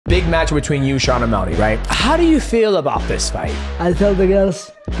big match between you, Sean, and MALLEY, right? How do you feel about this fight? I tell the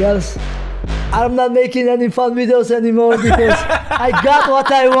girls, I'm not making any fun videos anymore because I got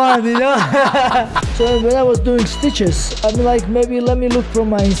what I want, you know? So when I was doing stitches, I'm like, maybe let me look from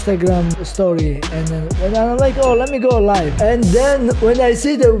my Instagram story. And then when I'm like, oh, let me go live. And then when I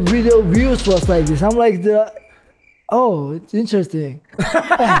see the video views was like this, I'm like, oh, it's interesting.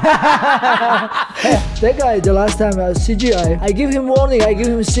 That guy, the last time CGI, I give him warning, I give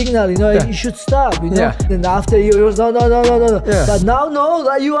him a signal, you know, you should stop, you know. Yeah. Then after he was, no. Yeah. But now,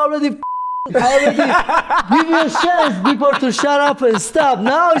 no, you already I already give you a chance before to shut up and stop.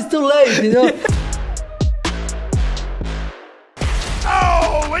 Now it's too late, you know.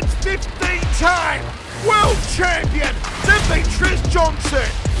 Oh, it's 15-time world champion Demetrious Johnson.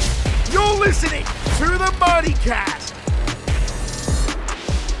 You're listening to the MightyCast.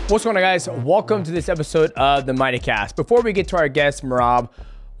 What's going on, guys? Welcome to this episode of the MightyCast. Before we get to our guest, Merab,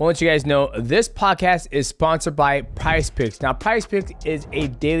 I want to let you guys know this podcast is sponsored by PrizePicks. Now, PrizePicks is a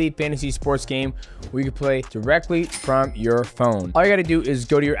daily fantasy sports game where you can play directly from your phone. All you got to do is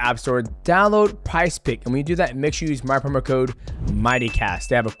go to your app store, download PrizePicks, and when you do that, make sure you use my promo code MightyCast.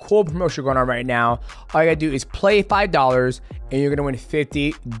 They have a cool promotion going on right now. All you got to do is play $5, and you're going to win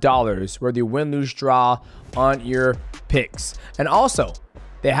 $50, whether you win, lose, draw on your picks. And also,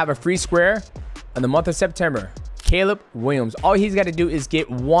 they have a free square in the month of September. Caleb Williams. All he's got to do is get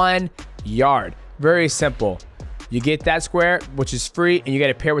 1 yard. Very simple. You get that square, which is free, and you got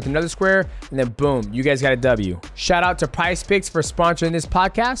to pair with another square, and then boom, you guys got a W. Shout out to PrizePicks for sponsoring this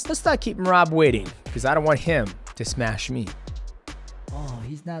podcast. Let's not keep Merab waiting, because I don't want him to smash me. Oh,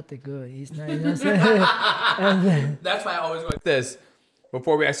 he's not that good. He's not, you know what I'm saying? That's why I always go like this.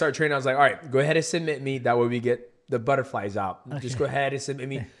 Before I start training, I was like, all right, go ahead and submit me. That way we get the butterflies out. Okay. Just go ahead and submit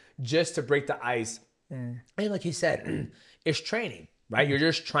me just to break the ice. And like you said, it's training, right? You're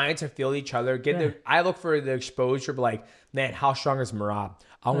just trying to feel each other. I look for the exposure, but like, man, how strong is Merab?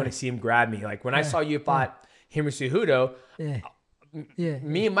 I want to see him grab me. Like when I saw you fought Henry Cejudo,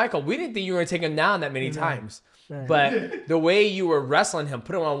 me and Michael, we didn't think you were going to take him down that many times. But the way you were wrestling him,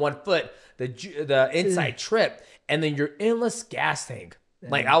 put him on one foot, the inside trip, and then your endless gas tank.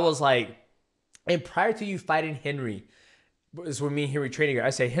 Like I was like, and prior to you fighting Henry, this is when me and Henry training together, I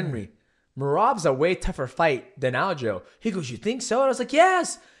say, Henry, Merab's a way tougher fight than Aljo. He goes, you think so? And I was like,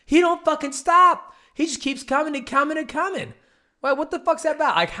 yes. He don't fucking stop. He just keeps coming and coming and coming. Well, what the fuck's that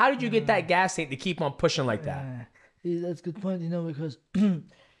about? Like, how did you get that gas tank to keep on pushing like that? That's a good point, you know, because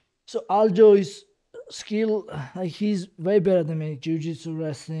so Aljo is skill, like he's way better than me. Jiu-jitsu,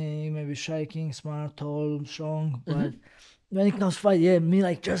 wrestling, maybe striking, smart, tall, strong. But when it comes to fight, me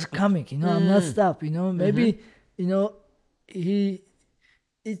like just coming, you know, I'm not stop, you know. Maybe, you know,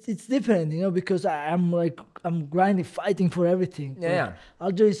 it's different, you know, because I'm grinding, fighting for everything. Yeah.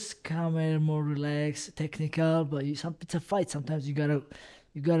 Aljo is calmer, more relaxed, technical, but it's a fight. Sometimes you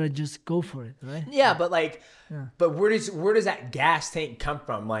gotta just go for it, right? Yeah, but like, but where does that gas tank come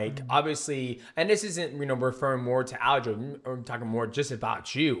from? Like, obviously, and this isn't, you know, referring more to Aljo. I'm talking more just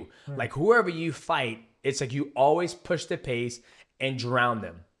about you. Like, whoever you fight, it's like you always push the pace and drown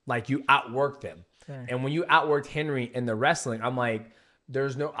them. Like you outwork them. And when you outworked Henry in the wrestling, I'm like,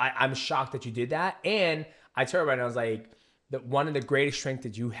 I'm shocked that you did that. And I told everybody, I was like, that one of the greatest strengths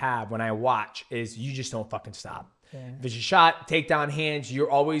that you have when I watch is you just don't fucking stop. If it's a shot, takedown hands, you're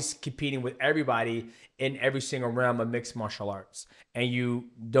always competing with everybody in every single realm of mixed martial arts. And you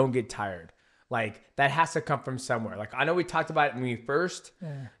don't get tired. Like, that has to come from somewhere. Like, I know we talked about it when we first,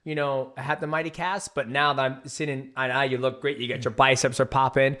 you know, had the MightyCast, but now that I'm sitting, I know you look great. You got your biceps are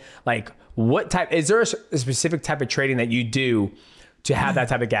popping. Like, what type, is there a specific type of training that you do to have that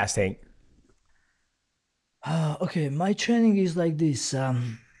type of gas tank? Okay, my training is like this.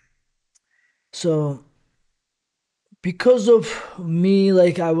 So because of me,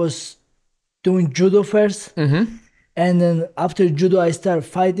 like I was doing judo first, and then after judo I started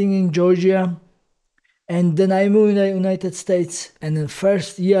fighting in Georgia, and then I moved to the United States. And then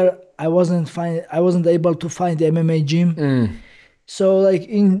first year I wasn't able to find the MMA gym. So like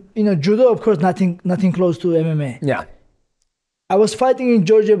in judo, of course, nothing close to MMA. Yeah. I was fighting in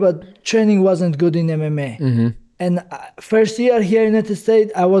Georgia, but training wasn't good in MMA. And first year here in the United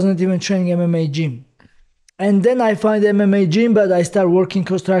States, I wasn't even training MMA gym. And then I find MMA gym, but I start working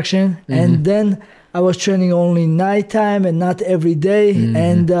construction. And then I was training only nighttime and not every day.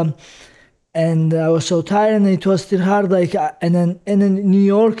 And I was so tired, and it was still hard. Like and then in New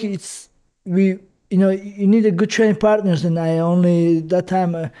York, you need a good training partners. And I only that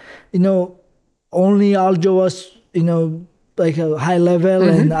time, only Aljo was like a high level,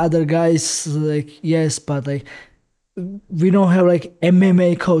 and other guys like but like we don't have like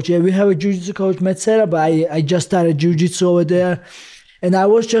MMA coach. Yeah, we have a jiu-jitsu coach, Metzera, but I just started jiu-jitsu over there. And I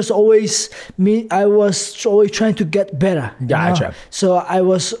was just always trying to get better. Gotcha. You know? So I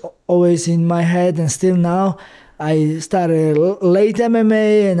was always in my head, and still now. I started late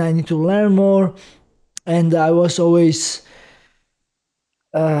MMA, and I need to learn more. And I was always,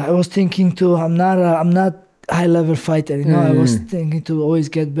 I was thinking to, I'm not high level fighter. You know, I was thinking to always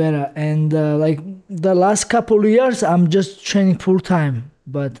get better. And like the last couple of years, I'm just training full time.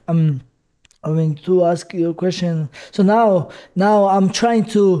 But to ask your question, so now I'm trying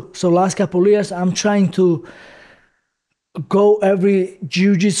to. So last couple of years, I'm trying to go every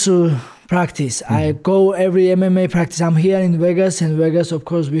jiu-jitsu practice. I go every MMA practice. I'm here in Vegas. In Vegas, of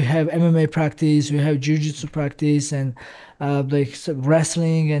course, we have MMA practice, we have jiu-jitsu practice, and like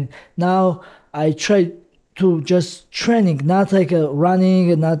wrestling. And now I try to just training, not like running,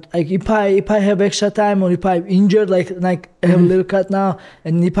 and not like if I have extra time, or if I'm injured, like I have a little cut now,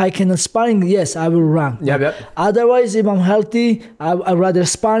 and if I can sparring, yes, I will run. Yep. Otherwise, if I'm healthy, I'd rather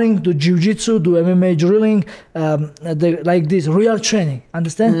sparring, do jiu-jitsu, do MMA drilling, like this real training.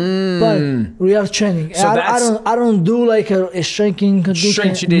 Understand? But real training. So I don't do like a strength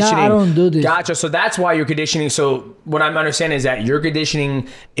conditioning. No, I don't do this. Gotcha. So that's why you're conditioning. So what I'm understanding is that your conditioning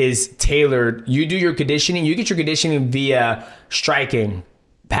is tailored. You do your conditioning. You get your conditioning via striking,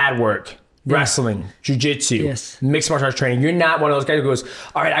 pad work, wrestling, jiu-jitsu, mixed martial arts training. You're not one of those guys who goes,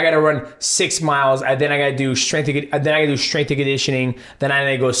 all right, I got to run 6 miles, and then I got to do strength and conditioning, then I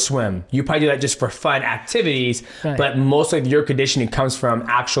got to go swim. You probably do that just for fun activities, but most of your conditioning comes from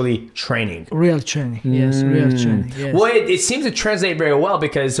actually training. Real training, yes, real training. Yes. Well, it seems to translate very well,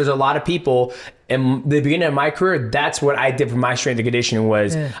 because there's a lot of people in the beginning of my career, that's what I did for my strength and conditioning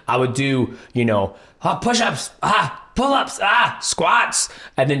was I would do, push-ups, pull-ups, squats,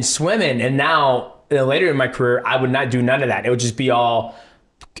 and then swimming. And now, later in my career, I would not do none of that. It would just be all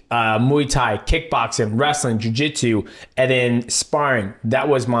Muay Thai, kickboxing, wrestling, jiu-jitsu, and then sparring. That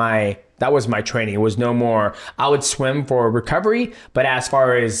was my training. It was no more. I would swim for recovery, but as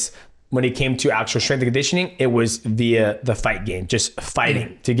far as when it came to actual strength and conditioning, it was via the fight game, just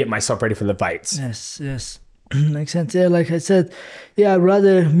fighting to get myself ready for the fights. Yes. Makes sense. Yeah, like I said, I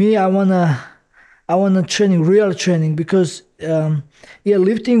wanna training, real training, because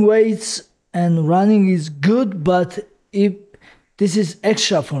lifting weights and running is good, but if this is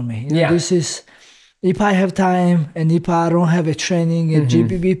extra for me. This is if I have time, and if I don't have a training, and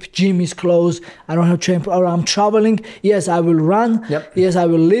gym is closed, I don't have training, or I'm traveling, yes, I will run, yes, I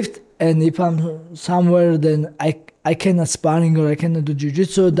will lift, and if I'm somewhere, then I cannot sparring, or I cannot do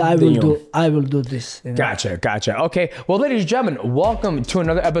jiu-jitsu, I will do this. Gotcha. Okay. Well, ladies and gentlemen, welcome to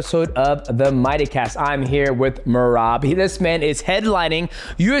another episode of the MightyCast. I'm here with Merab. This man is headlining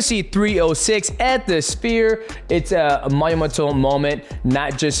UFC 306 at the Sphere. It's a monumental moment,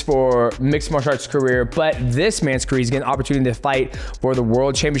 not just for mixed martial arts career, but this man's career. He's getting an opportunity to fight for the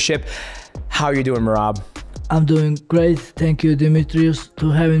World Championship. How are you doing, Merab? I'm doing great. Thank you, Demetrious, to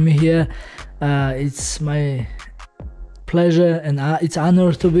having me here. It's my pleasure, and it's an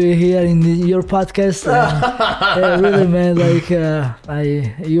honor to be here in your podcast. Really, man,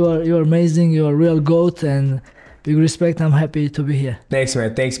 you are amazing. You are a real GOAT, and big respect. I'm happy to be here. Thanks,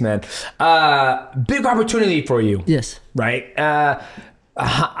 man. Big opportunity for you. Yes. Right.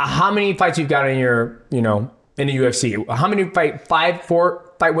 How many fights you've got in your, in the UFC? How many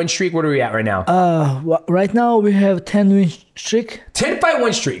fight win streak? What are we at right now? Right now we have 10 win streak. 10 fight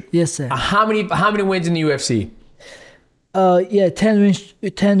win streak. Yes, sir. How many wins in the UFC?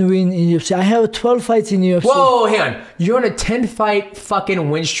 10 win in UFC. I have 12 fights in UFC. Whoa, hang on. You're on a 10 fight fucking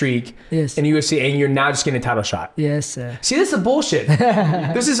win streak in UFC, and you're now just getting a title shot. Yes, sir. See, this is bullshit.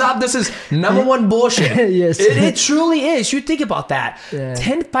 This is number one bullshit. Yes. It truly is. You think about that.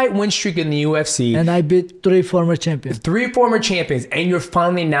 10 fight win streak in the UFC. And I beat 3 former champions. 3 former champions, and you're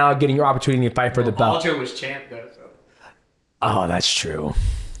finally now getting your opportunity to fight for the belt. Aljo was champ though, so. Oh, that's true.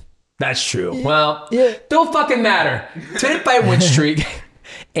 That's true. Well, don't fucking matter. 10 fight win streak.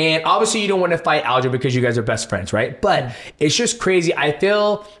 And obviously you don't want to fight Aljo because you guys are best friends, right? But it's just crazy. I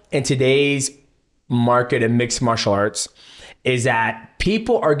feel in today's market of mixed martial arts is that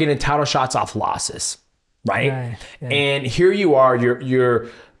people are getting title shots off losses, right? And here you are, you're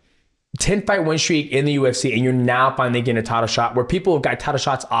 10 fight win streak in the UFC, and you're now finally getting a title shot where people have got title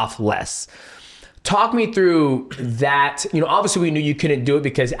shots off less. Talk me through that. Obviously we knew you couldn't do it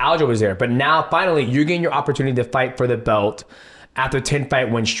because Aljo was there, but now finally you're getting your opportunity to fight for the belt after 10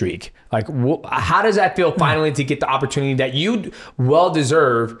 fight win streak. Like, how does that feel finally to get the opportunity that you well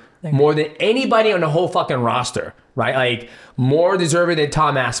deserve more than anybody on the whole fucking roster, right? Like more deserving than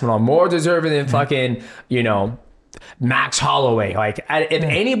Tom Aspinall, more deserving than fucking, Max Holloway. Like, if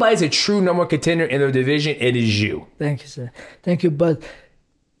anybody's a true number one contender in their division, it is you. Thank you, sir. Thank you. But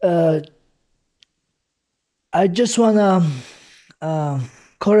I just want to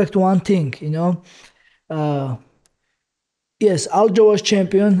correct one thing, you know. Yes, Aljo was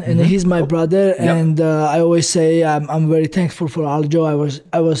champion, and he's my brother. And I always say I'm very thankful for Aljo.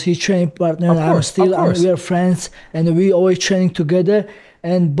 I was his training partner. We are friends, and we always training together.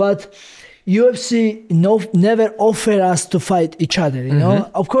 But UFC never offer us to fight each other. You know,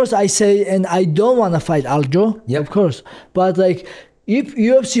 of course I say, and I don't want to fight Aljo, of course. But like, if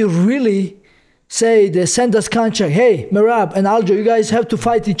UFC really say they send us contract, hey, Merab and Aljo, you guys have to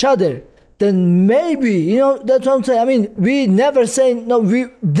fight each other, then maybe, you know, that's what I'm saying. I mean, we never say no.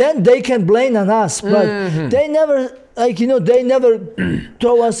 Then they can blame on us, but they never, like, you know, they never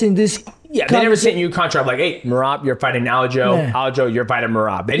throw us in this. Yeah, they never sent you a contract like, hey, Merab, you're fighting Aljo. Yeah. Aljo, you're fighting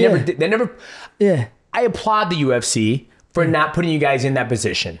Merab. They never. They never. Yeah. I applaud the UFC for not putting you guys in that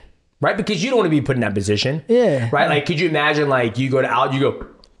position, right? Because you don't want to be put in that position. Yeah. Right. Like, could you imagine, like, you go to Aljo, you go,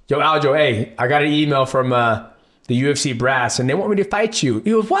 yo, Aljo, hey, I got an email from the UFC brass, and they want me to fight you.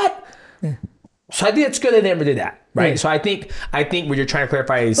 You go, what? Yeah. So I think it's good they never did that, right? Yeah. So I think what you're trying to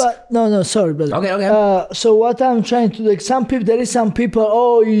clarify is... But no, sorry, brother. Okay. So what I'm trying to, like, there is some people,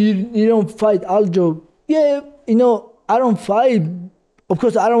 oh, you don't fight Aljo. Yeah, you know, I don't fight. Of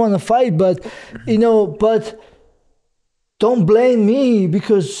course, I don't want to fight, but, you know, but don't blame me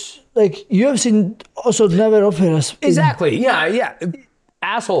because, like, UFC also never offered us. Exactly. Yeah.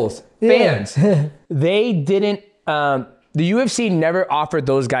 Assholes. Fans. They didn't... the UFC never offered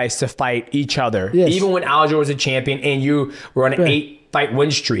those guys to fight each other, even when Aljo was a champion and you were on an 8-fight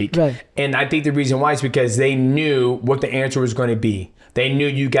win streak. Right. And I think the reason why is because they knew what the answer was going to be. They knew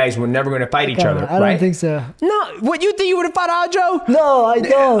you guys were never going to fight each other. I don't think so. No, what, you think you would have fought Aljo? No, I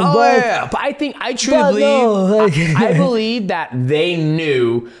don't. But I truly believe, I believe that they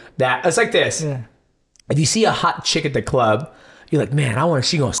knew that. It's like this. Yeah. If you see a hot chick at the club, you're like, man,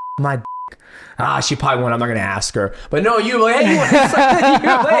 she gonna my she probably won't. I'm not gonna ask her. But no, you like,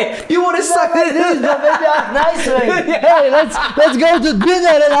 hey, you want to suck this? But maybe I'm nice way. Hey, let's go to dinner,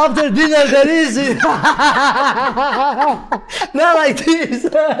 and after dinner there is not like this.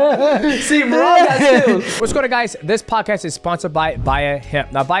 See, Merab, what's going on, guys? This podcast is sponsored by Via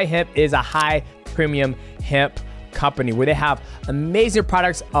Hemp. Now, Via Hemp is a high premium hemp company where they have amazing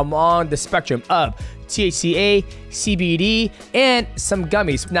products along the spectrum of THCA, CBD, and some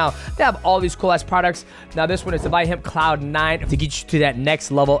gummies. Now, they have all these cool ass products. Now, this one is the Via Hemp Cloud 9 to get you to that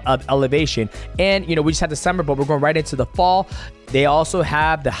next level of elevation. And, you know, we just had the summer, but we're going right into the fall. They also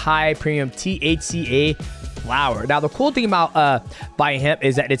have the high premium THCA flower. Now, the cool thing about Via Hemp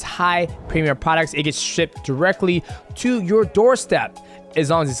is that it's high premium products. It gets shipped directly to your doorstep as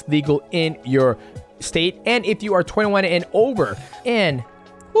long as it's legal in your state and if you are 21 and over. And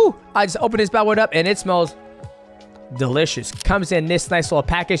I just opened this bad one up and it smells delicious. Comes in this nice little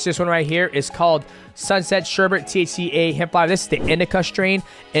package. This one right here is called Sunset Sherbet THCA Hemp Flower. This is the indica strain.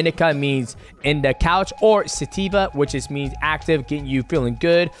 Indica means in the couch, or sativa, which means active, getting you feeling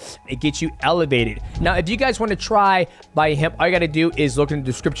good. It gets you elevated. Now, if you guys want to try Via Hemp, all you got to do is look in the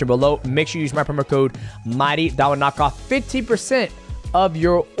description below. Make sure you use my promo code Mighty. That will knock off 15% of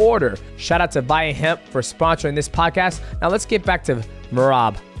your order. Shout out to Via Hemp for sponsoring this podcast. Now let's get back to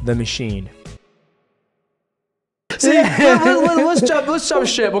Merab the Machine. See, let's jump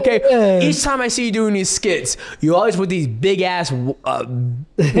ship, okay? Each time I see you doing these skits, you always with these big ass,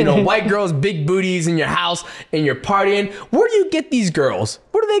 white girls, big booties in your house, and you're partying. Where do you get these girls?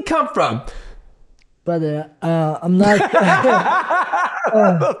 Where do they come from? But I'm not.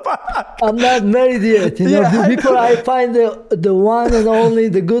 I'm not married yet. You know, before I find the one and only,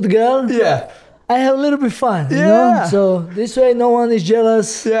 the good girl. Yeah. I have a little bit fun, you know? So this way no one is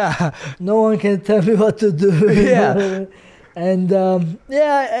jealous. Yeah. No one can tell me what to do. Yeah. And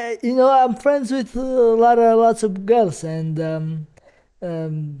you know, I'm friends with lots of girls, and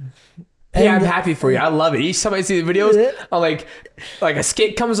I'm happy for you. I love it. Each time I see the videos, I'm like a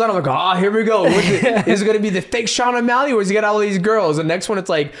skit comes on, I'm like, oh, here we go. Is it going to be the fake Sean O'Malley, or is he got all these girls? The next one, it's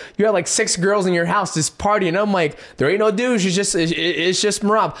like you got like 6 girls in your house just partying. And I'm like, there ain't no dudes. It's just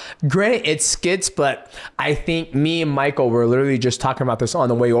Merab. Granted, it's skits, but I think me and Michael were literally just talking about this on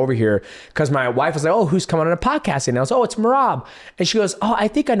the way over here because my wife was like, oh, who's coming on a podcast? And I was, oh, it's Merab. And she goes, oh, I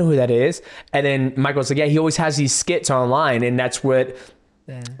think I know who that is. And then Michael's like, yeah, he always has these skits online, and that's what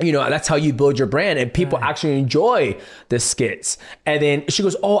You know, that's how you build your brand, and people actually enjoy the skits. And then she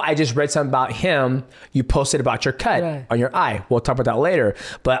goes, oh, I just read something about him. You posted about your cut on your eye. We'll talk about that later.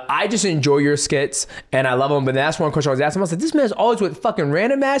 But I just enjoy your skits and I love them. But that's one question I was asking. I was like, this man's always with fucking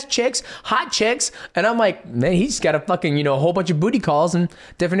random ass chicks, hot chicks. And I'm like, man, he's got a fucking, you know, a whole bunch of booty calls and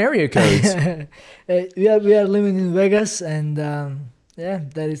different area codes. we are living in Vegas, and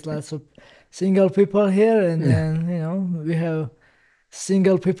there is lots of single people here, and then, you know, we have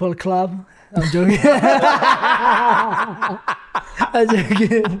single people club. I'm joking. I'm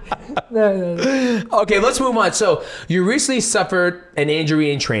joking. No. Okay, let's move on. So you recently suffered an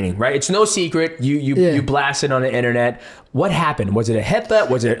injury in training, right? It's no secret. You blasted on the internet. What happened? Was it a headbutt?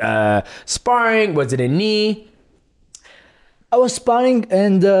 Was it sparring? Was it a knee? I was sparring,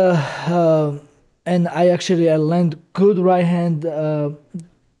 and I landed good right hand to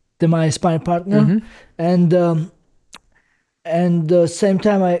my sparring partner, and the same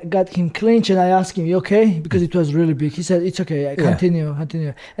time I got him clinch, and I asked him, "You okay?" Because it was really big. He said, "It's okay. I continue."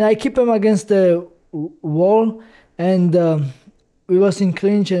 And I keep him against the wall, and we was in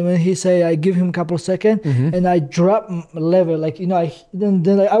clinch. And when he say, I give him a couple seconds, and I drop level, like, you know, I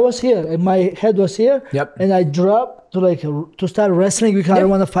was here, and my head was here, and I dropped to start wrestling because I don't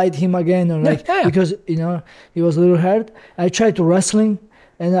want to fight him again, or because, you know, he was a little hurt. I tried to wrestling,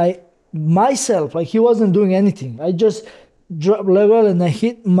 and I myself, like, he wasn't doing anything. I just drop level, and I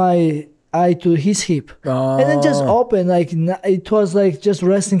hit my eye to his hip, and then just open, like, it was like just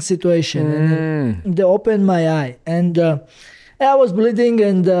wrestling situation, and they opened my eye, and I was bleeding,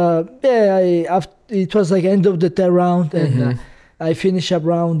 and it was like end of the third round, and I finished up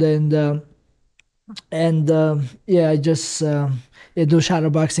round, and I just do shadow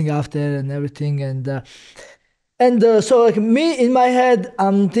boxing after and everything, and so, like, me in my head,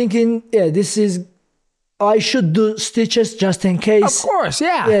 I'm thinking, this is, I should do stitches just in case. Of course,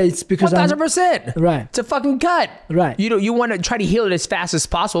 yeah. Yeah, it's because 1,000%. Right. It's a fucking cut. Right. You want to try to heal it as fast as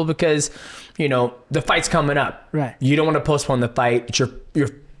possible because, you know, the fight's coming up. Right. You don't want to postpone the fight.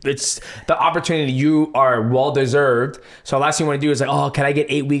 It's the opportunity. You are well deserved. So the last thing you want to do is like, oh, can I get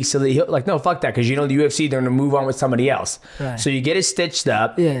 8 weeks till the heal? Like, no, fuck that, because you know the UFC, they're gonna move on with somebody else. Right. So you get it stitched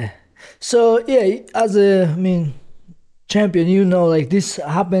up. Yeah. So as a champion, you know, like, this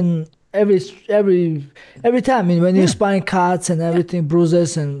happen every time. I mean, when you're sparring cuts and everything,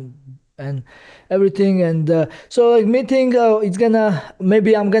 bruises and everything, and so, like, me think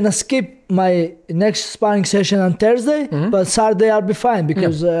maybe I'm gonna skip my next sparring session on Thursday, but Saturday I'll be fine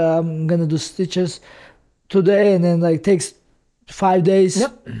because I'm gonna do stitches today, and then, like, takes 5 days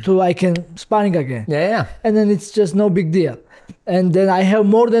till I can sparring again. Yeah. And then it's just no big deal. And then I have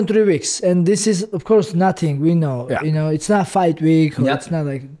more than 3 weeks, and this is, of course, nothing. We know, you know, it's not fight week, or it's not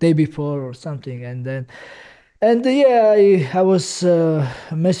like day before or something. And I was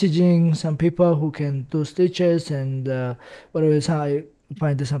messaging some people who can do stitches, and whatever. So I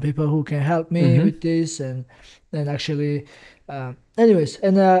find some people who can help me with this, and then actually, anyways,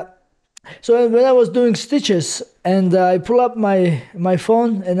 and so when I was doing stitches, and I pull up my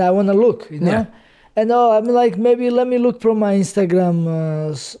phone, and I want to look, you know. And I'm like, maybe let me look from my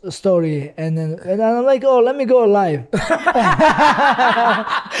Instagram story, and I'm like, oh, let me go live.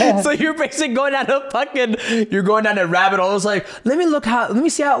 So you're basically going down a rabbit hole. It's like, let me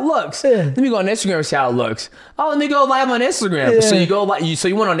see how it looks. Let me go on Instagram and see how it looks. Oh, let me go live on Instagram. So you go live. So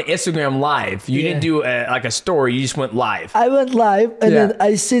you went on the Instagram live. You didn't do like a story. You just went live. I went live, and then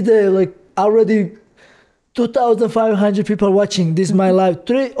I see already 2,500 people watching this my live.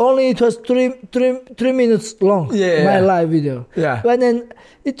 It was three minutes long. My live video. But then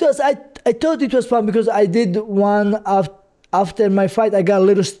it was, I thought it was fun because I did one after my fight. I got a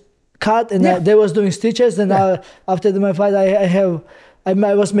little cut, and they was doing stitches, and after my fight I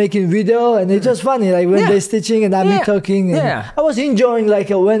was making video, and it was funny, like, when they stitching and me talking. And I was enjoying, like,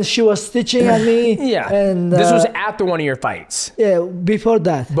 when she was stitching at me. And this was after one of your fights. Yeah, before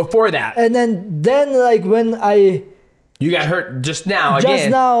that. And then like, when you got hurt just now,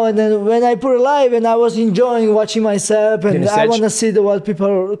 and then when I put it live, and I was enjoying watching myself, and I want to see what people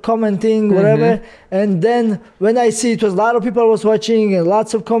are commenting, whatever. And then when I see it was a lot of people was watching and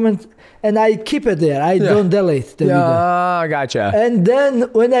lots of comments, and I keep it there. I don't delete the video. Oh, gotcha. And then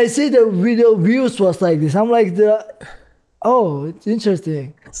when I see the video views was like this, I'm like, it's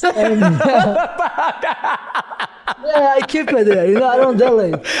interesting. And, I keep it there. You know, I don't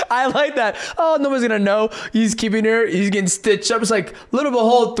delete. I like that. Oh, nobody's gonna know. He's keeping her. He's getting stitched up. It's like, little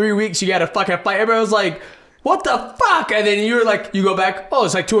behold, 3 weeks. You got to fucking fight. Everybody was like, what the fuck? And then you're like, you go back, oh,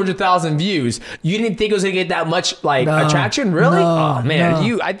 it's like 200,000 views. You didn't think it was gonna get that much, like, attraction? Really? Oh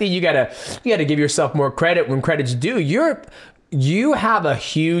man, I think you gotta give yourself more credit when credit's due. you have a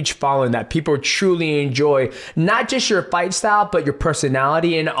huge following that people truly enjoy, not just your fight style, but your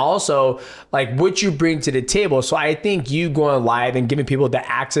personality and also like what you bring to the table. So I think you going live and giving people the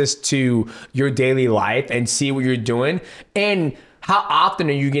access to your daily life and see what you're doing and how often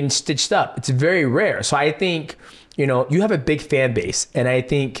are you getting stitched up? It's very rare. So I think, you know, you have a big fan base, and I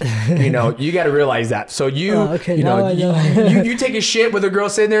think, you know, you got to realize that. So you, you know, you take a shit with a girl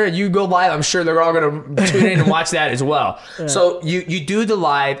sitting there and you go live. I'm sure they're all going to tune in and watch that as well. Yeah. So you do the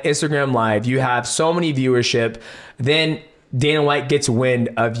live, Instagram live. You have so many viewership. Then Dana White gets wind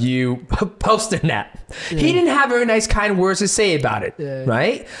of you posting that. Yeah. He didn't have very nice, kind words to say about it,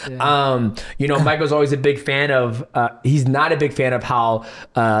 right? Yeah. You know, Michael's always a big fan of, he's not a big fan of how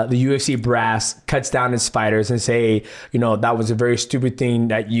the UFC brass cuts down his fighters and say, you know, that was a very stupid thing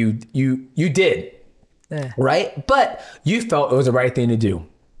that you did, right? But you felt it was the right thing to do.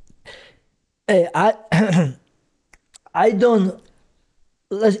 Hey, I don't,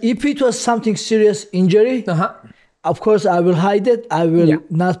 if it was something serious injury, of course, I will hide it. I will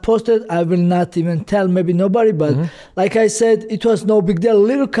not post it. I will not even tell maybe nobody. But like I said, it was no big deal.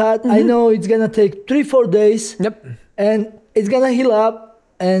 Little cut. I know it's going to take 3-4 days. And it's going to heal up.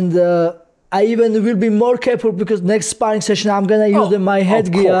 And I even will be more careful because next sparring session, I'm going to use my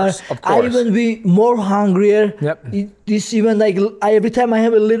headgear. Of course. I even be more hungrier. This even like every time I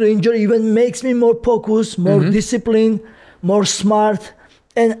have a little injury, even makes me more focused, more disciplined, more smart.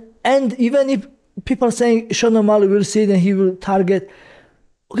 And even if people saying Sean O'Malley will see it and he will target.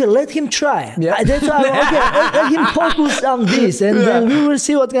 Okay, let him try. That's why. Okay, let him focus on this, and then we will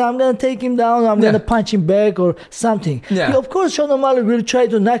see what. I'm gonna take him down. I'm gonna punch him back or something. Of course, Sean O'Malley will try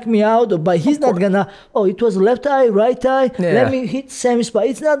to knock me out, but he's not gonna. Oh, it was left eye, right eye. Let me hit same spot.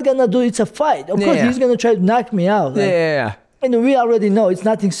 It's not gonna do. It's a fight. Of course, he's gonna try to knock me out. Like, and we already know it's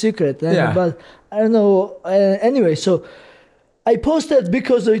nothing secret. But I don't know. Anyway, so. I posted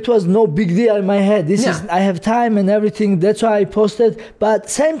because it was no big deal in my head. This is, I have time and everything. That's why I posted.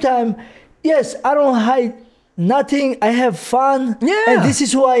 But same time, yes, I don't hide nothing. I have fun. And this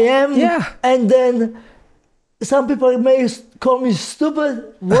is who I am. And then some people may call me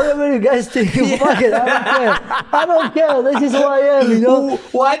stupid. Whatever you guys think. Fuck it. I don't care. I don't care. This is who I am, you know?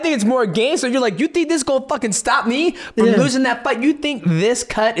 Well, I think it's more a game. So you're like, you think this is going to fucking stop me from losing that fight? You think this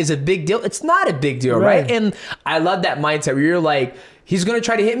cut is a big deal? It's not a big deal, right? And I love that mindset where you're like, he's going to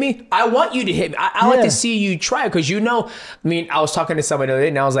try to hit me. I want you to hit me. I like to see you try because, you know, I mean, I was talking to somebody the other day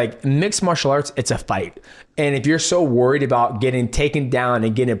and I was like, mixed martial arts, it's a fight. And if you're so worried about getting taken down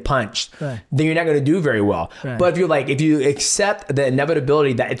and getting punched, then you're not going to do very well. But if you're like, if you accept the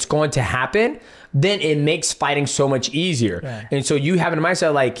inevitability that it's going to happen, then it makes fighting so much easier. And so you have in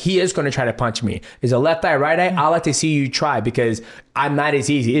mindset like, he is going to try to punch me. Is a left eye, right eye? I like to see you try because I'm not as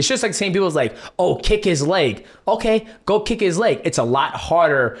easy. It's just like saying people's like, oh, kick his leg. Okay, go kick his leg. It's a lot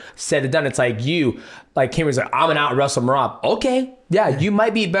harder said than done. It's like you, like Cameron's like, I'm gonna out wrestle Merab. Okay, you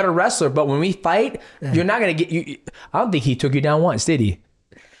might be a better wrestler, but when we fight, you're not gonna get you. I don't think he took you down once, did he?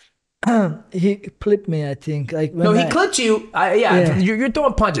 He clipped me, I think. Like no, he clipped you. You're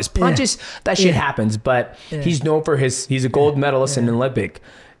throwing punches. That shit happens. But he's known for he's a gold medalist in the Olympic,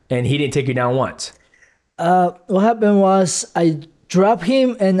 and he didn't take you down once. What happened was I dropped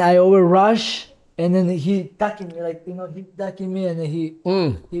him and I overrush, and then he ducking me, like, you know, he ducking me, and then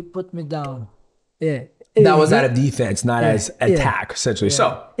he put me down. That was out of defense, not as attack, essentially.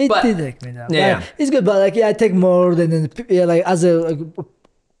 So it did take me down. It's good, but like I take more than like as a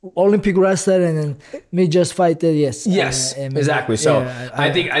Olympic wrestler, and then me just fight. Exactly. So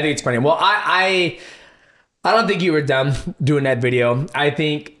I think it's funny. Well, I don't think you were dumb doing that video. I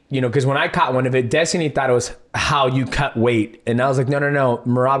think, you know, because when I caught one of it, Destiny thought it was how you cut weight, and I was like, no.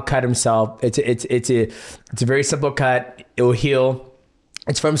 Merab cut himself. It's a very simple cut. It will heal.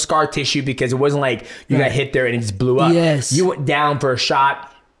 It's from scar tissue because it wasn't like you got hit there and it just blew up. You went down for a shot.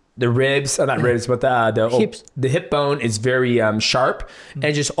 The ribs, not ribs, but the hip bone is very sharp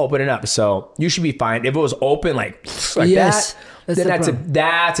and just open it up. So you should be fine. If it was open like that, then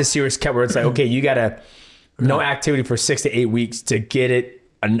that's a serious cut where it's like, okay, you gotta no activity for 6 to 8 weeks to get it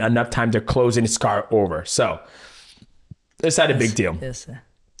enough time to close any scar over. So it's not a big deal.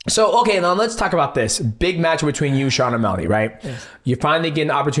 So, okay, now let's talk about this. Big match between you and Sean O'Malley, right? You finally get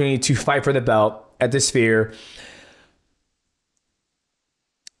an opportunity to fight for the belt at the Sphere.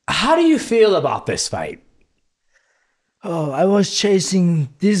 How do you feel about this fight? Oh, I was chasing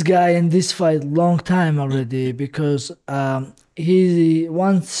this guy in this fight long time already because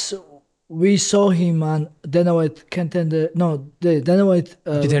once we saw him on Dana White contender, the Dana White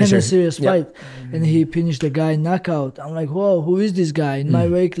contender series fight, and he finished the guy knockout. I'm like, whoa, who is this guy in my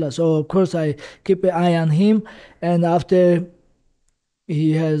weight class? So of course I keep an eye on him, and after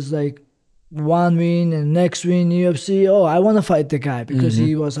he has like one win and next win UFC. Oh, I want to fight the guy because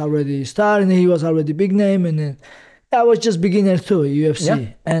he was already star and he was already big name, and then I was just beginner too,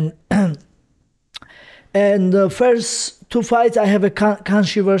 UFC. And and the first 2 fights I have a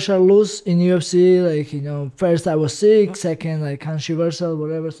controversial lose in UFC. Like, you know, first I was sick, second like controversial,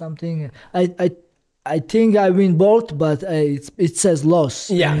 whatever, something. I think I win both, but it says loss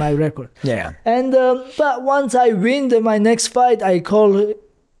in my record. Yeah. And but once I win my next fight, I call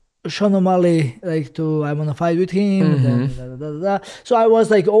Sean O'Malley like I want to fight with him. So I was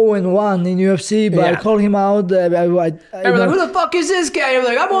like 0-1 in UFC, but I called him out. I was like, who the fuck is this guy? I'm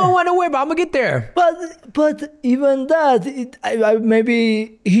like, I'm 0-1 away, but I'm gonna get there. But even that,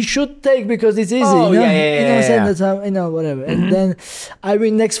 maybe he should take because it's easy. Oh, you know? Whatever. And then I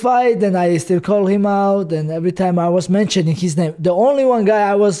win next fight, and I still call him out. And every time I was mentioning his name, the only one guy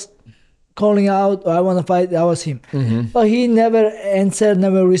I was calling out, I want to fight, that was him. But he never answered,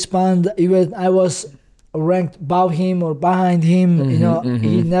 never respond. Even I was ranked above him or behind him, you know,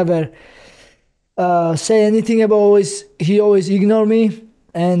 he never say anything about he always ignored me.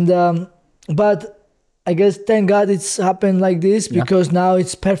 And but I guess thank God it's happened like this, because now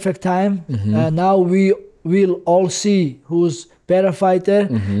it's perfect time. Now we will all see who's better fighter,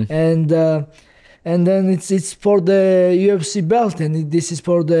 and then it's for the UFC belt, and this is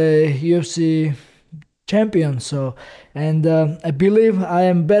for the UFC champion. So, and I believe I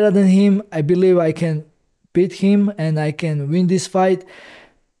am better than him. I believe I can beat him and I can win this fight.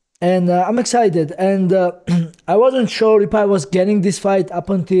 And I'm excited. And I wasn't sure if I was getting this fight up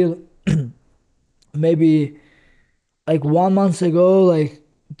until maybe like 1 month ago,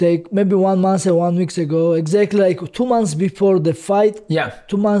 maybe 1 month and 1 week ago, exactly like 2 months before the fight.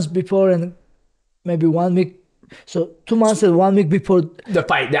 2 months before, and maybe 1 week. So 2 months and 1 week before the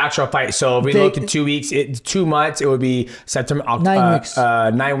fight, the actual fight. So if we look at 2 weeks, 2 months, it would be September, 9 weeks.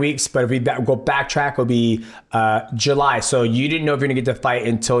 9 weeks. But if we go backtrack, it'll be July. So you didn't know if you're gonna get the fight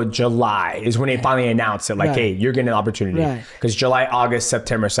until July is when they finally announced it. Like, hey, you're getting an opportunity. Because July, August,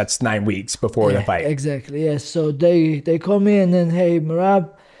 September, so that's 9 weeks before the fight. Exactly. Yes. So they call me and then, hey, Merab,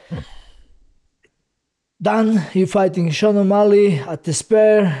 done. You're fighting Sean O'Malley at the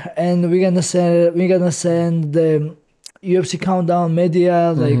Spare, and we're gonna send the UFC countdown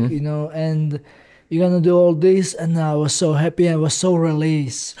media, you know, and you're gonna do all this. And I was so happy. I was so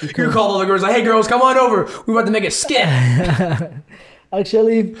released. You called all the girls like, "Hey, girls, come on over. We're about to make a skit."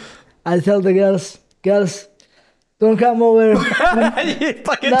 Actually, I tell the girls, don't come over.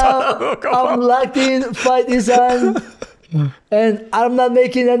 Now I'm locked in. Fight is on. And I'm not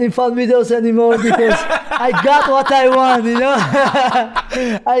making any fun videos anymore because I got what I want, you know.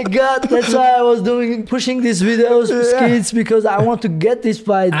 That's why I was pushing these videos, skits, because I want to get this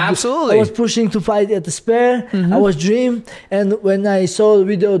fight. Absolutely. I was pushing to fight at the Spare. I was dream. And when I saw the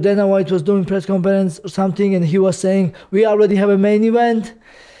video, Dana White was doing press conference or something, and he was saying, we already have a main event.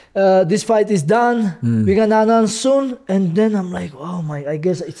 This fight is done. We're gonna announce soon. And then I'm like, oh my, I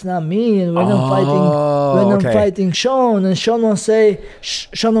guess it's not me. And when I'm fighting Sean, and Sean was say,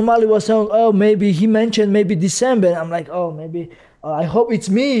 Sean O'Malley was saying, oh, maybe he mentioned maybe December. And I'm like, oh, maybe I hope it's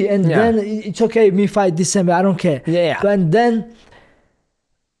me. And then it's okay, me fight December, I don't care.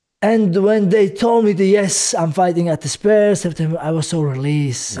 And when they told me that, yes, I'm fighting at the Spare September, I was so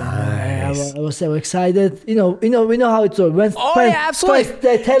released. Nice. I was so excited. We know how it works. Absolutely. First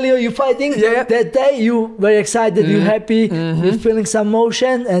they tell you you're fighting. That day you very excited, you're happy, you're feeling some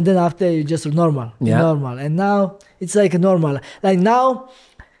motion, and then after you just normal. Normal. And now it's like a normal. Like now,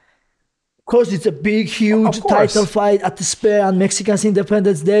 of course, it's a big, huge title fight at the Spare on Mexican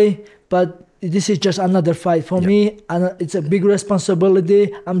Independence Day, but this is just another fight for me, and it's a big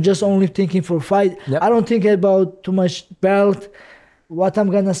responsibility. I'm just only thinking for fight. I don't think about too much belt, what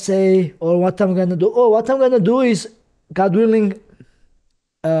I'm gonna say or what I'm gonna do. What I'm gonna do is, God willing,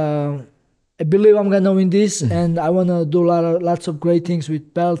 I believe I'm gonna win this, and I wanna do lots of great things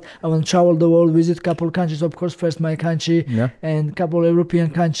with belt. I wanna travel the world, visit a couple of countries, of course, first my country, and a couple of European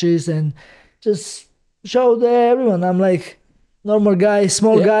countries, and just show everyone I'm like normal guy,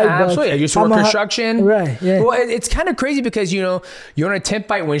 small guy. Absolutely. I used to work construction. Right. Yeah. Well, it's kind of crazy because, you're on a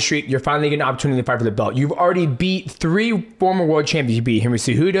 10-fight win streak. You're finally getting an opportunity to fight for the belt. You've already beat 3 former world champions. You beat Henry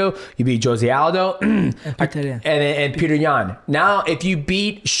Cejudo, you beat Jose Aldo, and Peter Yan. Now, if you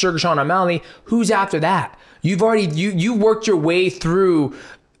beat Sean O'Malley, who's after that? You've already you worked your way through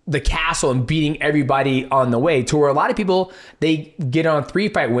the castle and beating everybody on the way, to where a lot of people, they get on a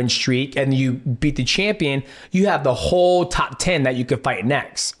 3-fight win streak and you beat the champion, you have the whole top 10 that you could fight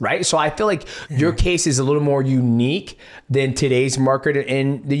next, right? So I feel like your case is a little more unique than today's market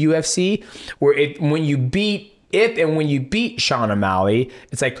in the UFC, where when you beat if and when you beat Sean O'Malley,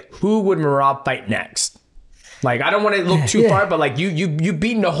 it's like, who would Merab fight next? Like, I don't want to look too far, but like you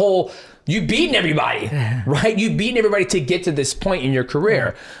beaten you beaten everybody, right? You beaten everybody to get to this point in your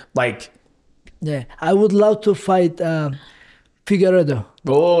career. Like, I would love to fight Figueredo.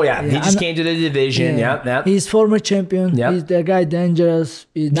 Oh yeah, he just came to the division. Yeah. He's former champion. Yep. He's the guy dangerous.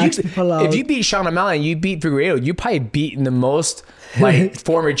 He knocks people out. If you beat Sean O'Malley and you beat Figueredo, you probably beaten the most like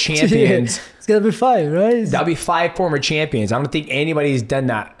former champions. It's gonna be 5, right? That'll be 5 former champions. I don't think anybody's done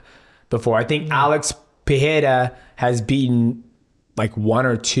that before. I think Alex Pereira has beaten like 1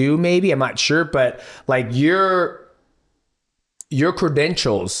 or 2, maybe. I'm not sure, but like your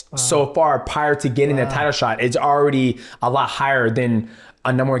credentials so far prior to getting the title shot is already a lot higher than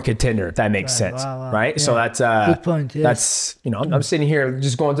a number 1 contender, if that makes sense, right? Yeah. So that's good point. Yes. That's, you know, I'm sitting here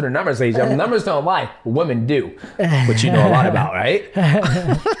just going through the numbers. Ladies, numbers don't lie, women do, which you know a lot about, right?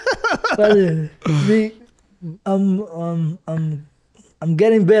 But I'm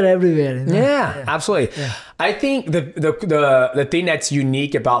getting better everywhere. You know? Yeah, absolutely. Yeah. I think the thing that's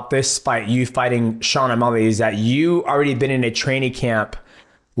unique about this fight, you fighting Sean O'Malley, is that you already been in a training camp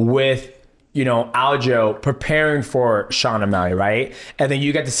with, you know, Aljo preparing for Sean O'Malley, right? And then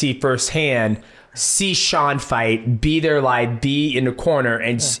you got to see firsthand, see Sean fight, be there live, be in the corner,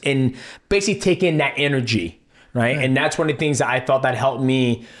 and basically take in that energy, right? And that's one of the things that I felt that helped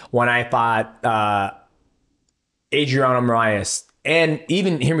me when I fought Adriano Moraes. And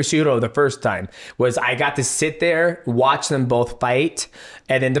even Henry Cejudo the first time was I got to sit there, watch them both fight.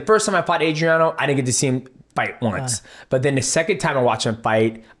 And then the first time I fought Adriano, I didn't get to see him fight once. But then the second time I watched him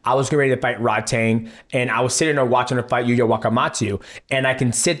fight, I was getting ready to fight Rodtang, and I was sitting there watching him fight Yuya Wakamatsu, and I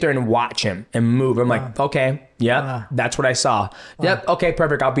can sit there and watch him and move. I'm like, okay, that's what I saw. Yep, okay,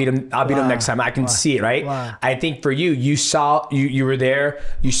 perfect. I'll beat him. I'll beat him next time. I can see it, right? I think for you, you saw, you were there.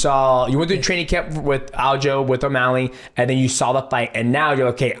 You went through the training camp with Aljo, with O'Malley, and then you saw the fight, and now you're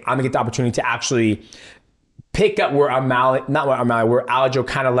like, okay, I'm gonna get the opportunity to actually pick up where Aljo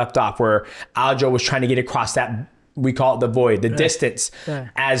kind of left off, where Aljo was trying to get across that, we call it the void, the distance,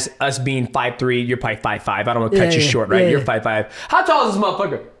 as us being 5'3", you're probably 5'5". I don't want to cut you short, right? You're 5'5". How tall is this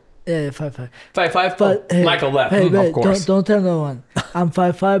motherfucker? Yeah, 5'5". 5'5"? But hey, Michael left, of course. Don't tell no one. I'm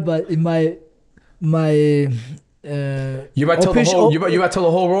 5'5", but in my you about to tell the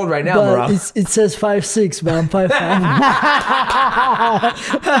whole world right now, Merab. It says 5'6", but I'm 5'5".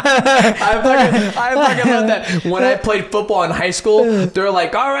 I fucking love that. When I played football in high school, they're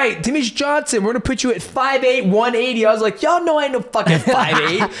like, all right, Demetrious Johnson, we're gonna put you at 5'8", 180. I was like, y'all know I ain't no fucking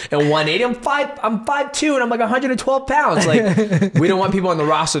 5'8" and 180. I'm 5'2", and I'm like 112 pounds. Like, we don't want people on the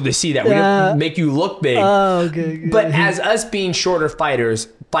roster to see that. We don't make you look big. Oh, okay, good. But as us being shorter fighters,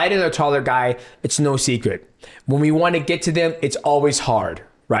 fighting a taller guy, it's no secret. When we want to get to them, it's always hard,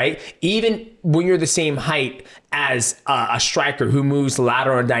 right? Even when you're the same height as a striker who moves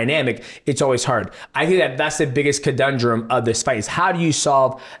lateral and dynamic, it's always hard. I think that's the biggest conundrum of this fight, is how do you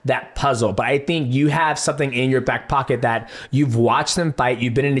solve that puzzle? But I think you have something in your back pocket that you've watched them fight.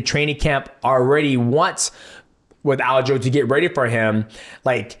 You've been in the training camp already once with Aljo to get ready for him.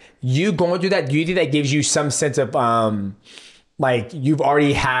 Like, you going through that, do you think that gives you some sense of like you've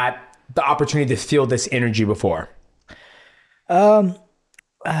already had the opportunity to feel this energy before?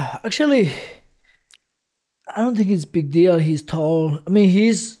 Actually, I don't think it's a big deal. He's tall. I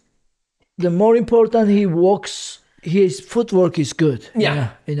mean, the more important, he walks, his footwork is good.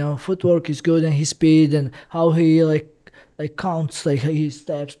 Yeah. You know, footwork is good, and his speed and how he like counts, like he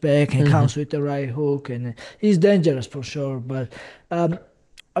steps back and counts with the right hook, and he's dangerous for sure. But I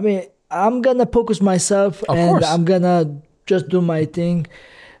mean, I'm gonna focus myself, and I'm gonna just do my thing,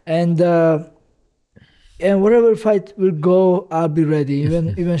 and whatever fight will go, I'll be ready.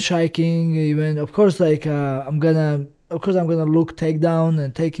 Even striking, even of course, like I'm gonna look takedown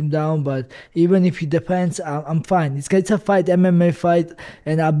and take him down. But even if he defends, I'm fine. It's a fight, MMA fight,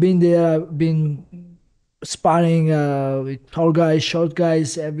 and I've been there. I've been sparring with tall guys, short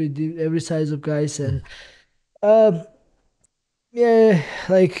guys, every size of guys, and yeah,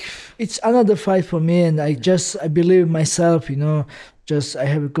 like it's another fight for me, and I believe in myself, you know. Just I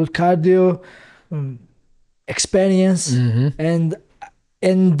have a good cardio, experience, and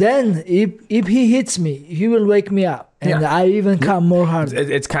then if he hits me, he will wake me up, and I even come more hard.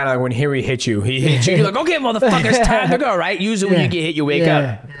 It's kind of like when Henry hits you, you're like, okay, motherfucker, it's time to go, right? Usually when you get hit, you wake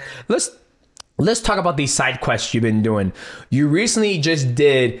up. Let's talk about these side quests you've been doing. You recently just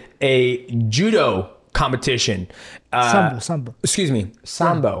did a judo competition. Sambo. Excuse me,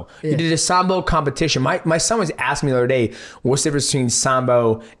 Sambo. Yeah. You did a Sambo competition. My son was asking me the other day, what's the difference between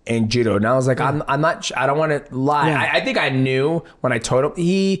Sambo and judo? And I was like, I'm not, I don't want to lie. I think I knew when I told him,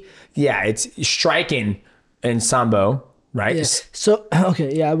 it's striking and Sambo, right? Yeah. So,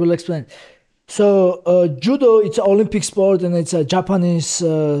 okay, yeah, I will explain. So, judo, it's an Olympic sport, and it's a Japanese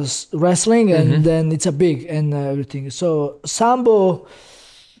wrestling, and then it's a big and everything. So, Sambo,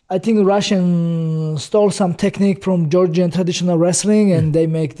 I think Russian stole some technique from Georgian traditional wrestling, and they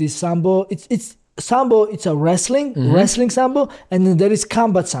make this Sambo. It's Sambo. It's a wrestling Sambo, and then there is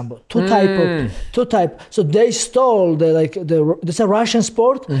combat Sambo. Two type. So they stole it's a Russian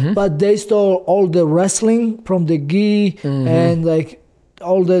sport, but they stole all the wrestling from the gi and like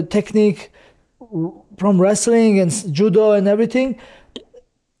all the technique from wrestling and judo and everything,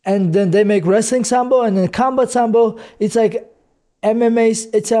 and then they make wrestling Sambo, and then combat Sambo. It's like MMA,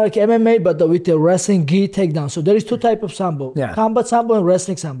 it's like MMA, but with the wrestling gi takedown. So there is two types of Sambo: combat Sambo and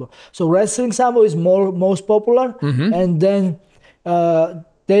wrestling Sambo. So wrestling Sambo is most popular, and then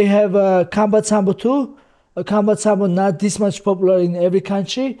they have a combat Sambo too. A combat Sambo not this much popular in every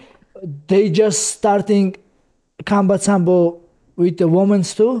country. They just starting combat Sambo with the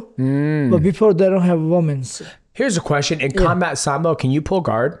women's too, but before they don't have women's. Here's a question: in combat Sambo, can you pull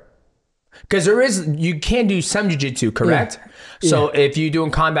guard? Because you can do some jiu-jitsu, correct? Yeah. So if you're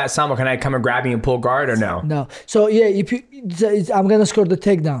doing combat Sambo, can I come and grab you and pull guard or no? No. So yeah, I'm gonna score the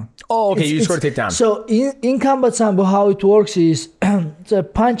takedown. Oh, okay, you score the takedown. So in combat Sambo, how it works is the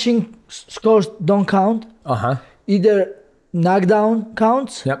punching scores don't count. Either knockdown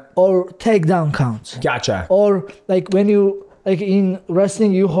counts or takedown counts. Gotcha. Or like when you in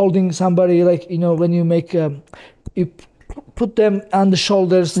wrestling, you holding somebody when you make you put them on the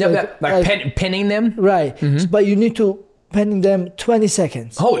shoulders. Pinning them? Right. But you need to pinning them 20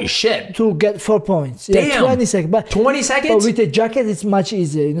 seconds. Holy shit. To get 4 points. Damn. Yeah, 20 seconds. But 20 seconds? But with a jacket, it's much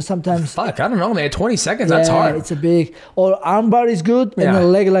easier. Sometimes. Fuck, I don't know, man. 20 seconds, that's hard. It's a big. Or armbar is good and the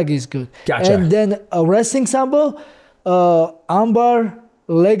leg lock is good. Gotcha. And then a wrestling Sambo, armbar,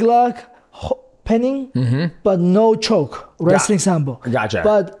 leg lock, pinning, but no choke. Wrestling Sambo. Gotcha.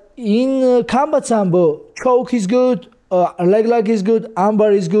 But in combat Sambo, choke is good. Leg lock is good,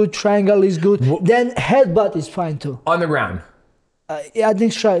 armbar is good, triangle is good. Then headbutt is fine too. On the ground? I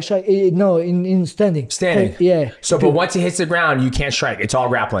think strike. No, in standing. Standing? Yeah. So, but once it hits the ground, you can't strike. It's all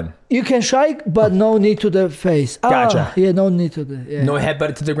grappling. You can strike, but no need to the face. Gotcha. Yeah, no need to the. Yeah. No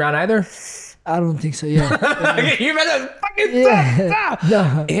headbutt to the ground either? I don't think so, yeah. You better fucking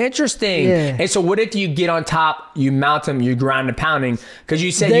No. Interesting. Yeah. And so what if you get on top, you mount them, you ground and pounding? Because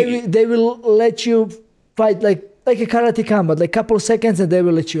you said they will let you fight like a karate combat, like couple of seconds, and they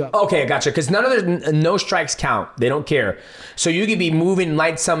will let you up. Okay, gotcha. Because no strikes count. They don't care. So you could be moving,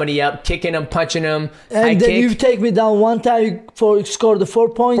 light somebody up, kicking them, punching them. And then you take me down one time for score the 4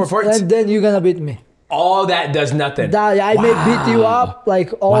 points, and then you're gonna beat me. All that does nothing. I may beat you up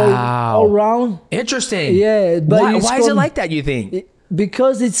like all round. Interesting. Yeah, but why is it like that? You think?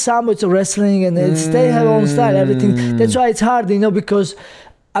 Because it's Sambo, it's a wrestling, and they have own style, everything. That's why it's hard, because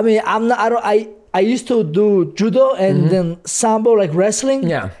I mean I used to do judo and then Sambo, like wrestling.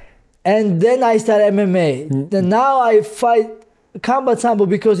 Yeah. And then I started MMA. Then now I fight combat Sambo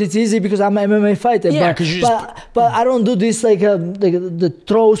because it's easy because I'm an MMA fighter. Yeah, but I don't do this like the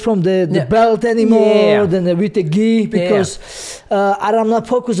throws from the belt anymore than with the gi because I'm not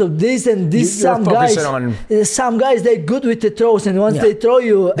focused on this and this. Some guys they're good with the throws, and once they throw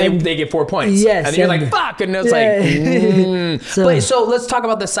you, they get 4 points. Yes, and you're like fuck, and it's like. So let's talk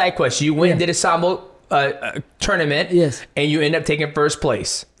about the side quest. You went and did a Sambo tournament, yes, and you end up taking first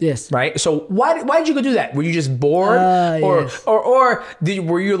place, yes, right? So why did you go do that? Were you just bored, or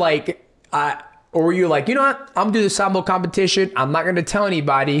were you like, you know what? I'm gonna do the Sambo competition. I'm not gonna tell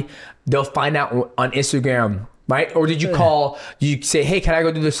anybody. They'll find out on Instagram, right? Or did you call? You say, hey, can I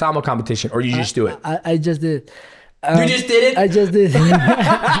go do the Sambo competition? Or you just do it? I just did. You just did it? I just did.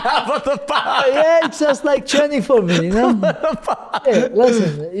 What the fuck? Yeah, it's just like training for me, What the fuck? Yeah,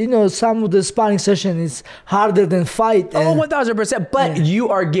 listen, some of the sparring session is harder than fight. 1000%. But you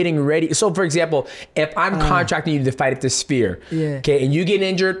are getting ready. So, for example, if I'm contracting you to fight at the Sphere, okay, and you get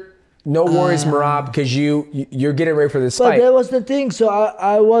injured, no worries, Merab, because you're getting ready for this fight. But that was the thing. So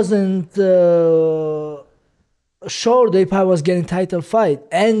I wasn't sure if I was getting title fight,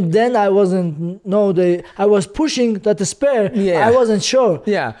 and then I wasn't. I was pushing that the Sphere. Yeah. I wasn't sure.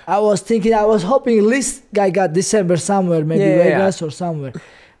 Yeah. I was thinking. I was hoping at least I got December somewhere, maybe Vegas or somewhere,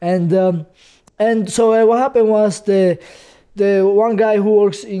 and so what happened was the one guy who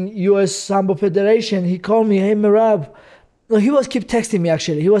works in U.S. Sambo Federation. He called me, hey Merab. No, he was keep texting me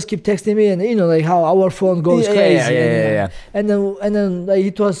actually. He was keep texting me, and like how our phone goes crazy. Yeah. And then like,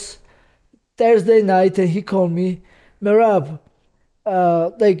 it was Thursday night, and he called me, Merab,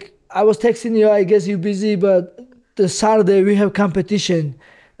 like I was texting you, I guess you're busy, but the Saturday we have competition,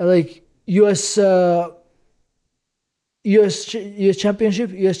 like US US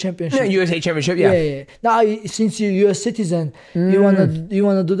championship. Yeah, USA Championship. Yeah. Now, since you're US citizen, you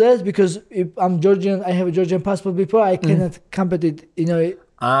wanna do that, because if I'm Georgian, I have a Georgian passport before, I cannot compete, in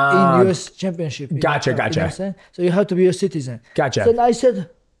US championship. Gotcha. You know what I'm saying? So you have to be a citizen. Gotcha. So I said,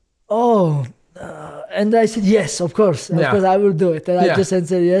 and I said yes, of course, I will do it. And I just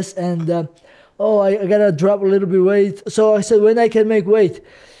answered yes, and I gotta drop a little bit weight. So I said, when I can make weight?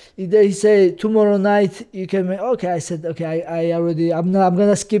 He said, tomorrow night you can make. Okay, I said, okay, I'm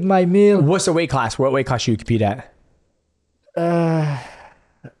gonna skip my meal. What's the weight class? What weight class you compete at?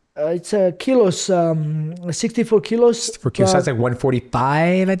 It's kilos, 64 kilos. 64 kilos. So that's like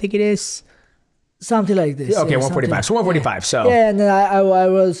 145, I think it is. Something like this. Okay, 145. So 145. Yeah. So yeah, and then I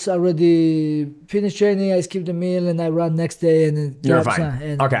was already finished training. I skipped the meal and I run next day, and then you're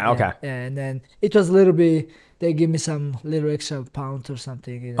fine. Okay. Yeah, and then it was a little bit. They give me some little extra pound or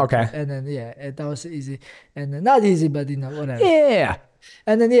something. Okay. And then that was easy, and then not easy, but whatever. Yeah.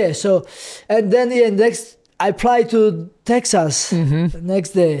 And then next I fly to Texas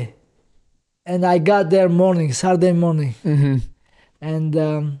next day, and I got there Saturday morning,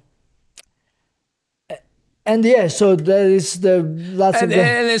 so there is the lots and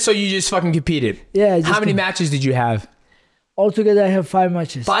then so you just fucking competed. Yeah. How many matches did you have? Altogether, I have 5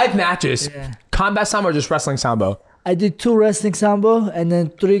 matches. 5 matches? Yeah. Combat Sambo or just wrestling Sambo? I did 2 wrestling Sambo and then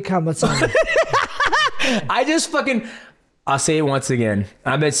 3 combat Sambo. I'll say it once again.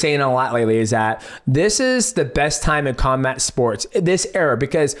 I've been saying a lot lately, is that this is the best time in combat sports, this era,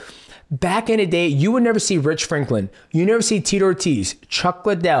 because back in the day, you would never see Rich Franklin. You never see Tito Ortiz, Chuck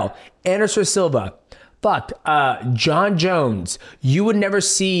Liddell, Anderson Silva, John Jones. You would never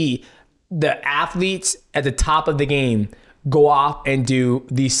see the athletes at the top of the game go off and do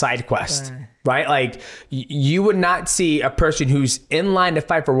these side quests, right? Like you would not see a person who's in line to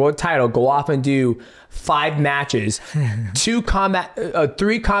fight for world title go off and do 5 matches, 3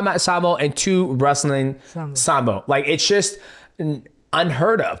 combat Sambo and 2 wrestling Sambo. Like it's just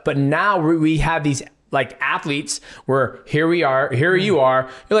unheard of. But now we have these like athletes where here you are. You're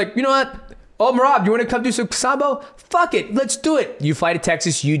like, you know what? Oh, Merab, you want to come do some Sambo? Fuck it, let's do it. You fly to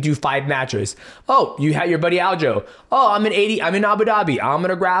Texas, you do 5 matches. Oh, you have your buddy Aljo. Oh, I'm in Abu Dhabi, I'm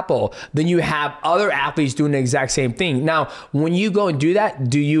gonna grapple. Then you have other athletes doing the exact same thing. Now, when you go and do that,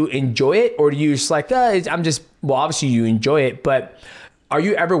 do you enjoy it? Or do you just like, obviously you enjoy it, but are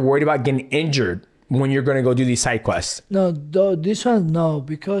you ever worried about getting injured when you're gonna go do these side quests? No, this one, no,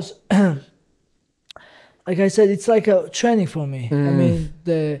 because like I said, it's like a training for me. I mean,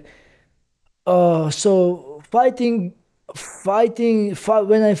 so fighting,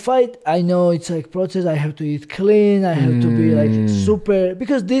 when I fight, I know it's like process. I have to eat clean. I have to be like super,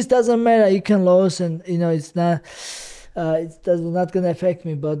 because this doesn't matter. You can lose, and it's not, not gonna affect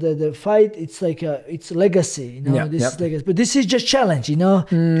me. But the fight, it's like it's legacy. Is legacy. But this is just challenge. Can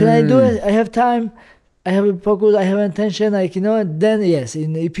I do it? I have time. I have a focus. I have attention. And then yes,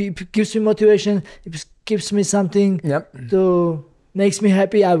 if it gives me motivation, if it gives me something to makes me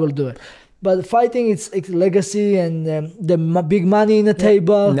happy, I will do it. But fighting, it's legacy and the big money in the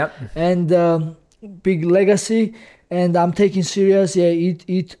table and big legacy. And I'm taking serious. Yeah,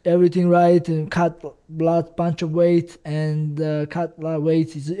 eat everything right and cut blood, bunch of weight, and cut a lot of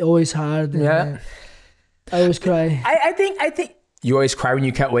weight is always hard. And, I always cry. I think you always cry when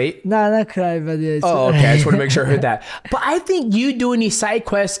you cut weight? Nah, not cry, but yeah. Okay. I just want to make sure I heard that. But I think you doing these side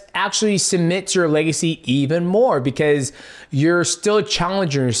quests actually cements your legacy even more, because you're still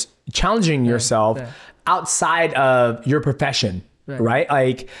challenging yourself outside of your profession, right?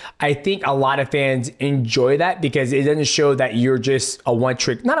 Like, I think a lot of fans enjoy that because it doesn't show that you're just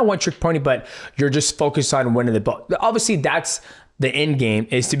not a one-trick pony, but you're just focused on winning the belt. Obviously, that's the end game,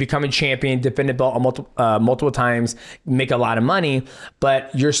 is to become a champion, defend the belt multiple times, make a lot of money, but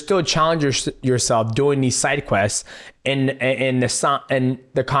you're still challenging yourself doing these side quests in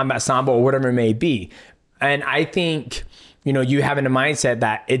the combat Sambo or whatever it may be. And I think, you having a mindset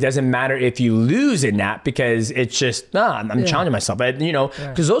that it doesn't matter if you lose in that, because it's just, I'm challenging myself. But,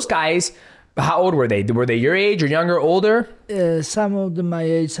 because those guys, how old were they? Were they your age or younger, older? Some of them my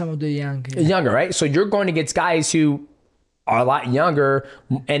age, some of them young. Yeah. Younger, right? So you're going against guys who are a lot younger,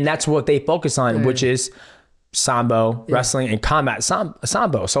 and that's what they focus on, which is Sambo, wrestling, and combat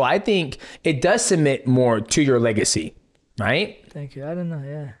Sambo. So I think it does submit more to your legacy, right? Thank you. I don't know.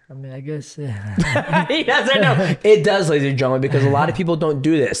 Yeah. I mean, I guess. Yeah. He doesn't know. It does, ladies and gentlemen, because a lot of people don't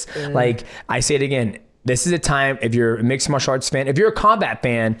do this. Like, I say it again, this is a time, if you're a mixed martial arts fan, if you're a combat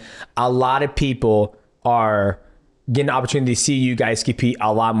fan, a lot of people are get an opportunity to see you guys compete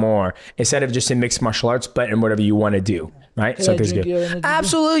a lot more instead of just in mixed martial arts, but in whatever you want to do. Right? Can Something's I drink good. your energy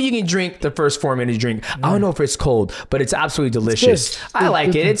Absolutely. You can drink the first 4 minutes drink. I don't know if it's cold, but it's absolutely delicious. It's I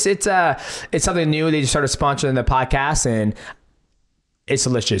like it. It's something new. They just started sponsoring the podcast and it's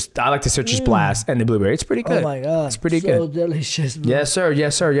delicious. I like the citrus blast and the blueberry. It's pretty good. Oh my God. It's pretty so good. delicious. Bro. Yes, sir.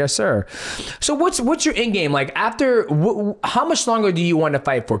 Yes, sir. Yes, sir. So what's your end game? Like after, how much longer do you want to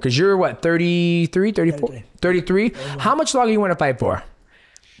fight for? Because you're what, 33, 34? 33? How much longer do you want to fight for?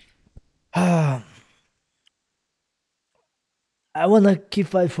 I want to keep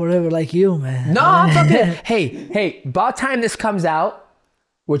fight forever like you, man. No, I'm fucking, hey, about time this comes out,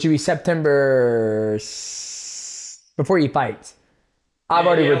 which will be September before you fight. I've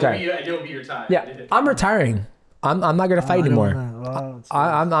already retired. It'll be your time. Yeah, I'm retiring. I'm not gonna fight anymore.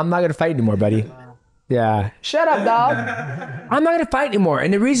 I'm not gonna fight anymore, buddy. Yeah, shut up, dog. I'm not gonna fight anymore,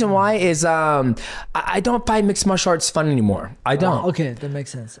 and the reason why is I don't find mixed martial arts fun anymore. I don't. Okay, that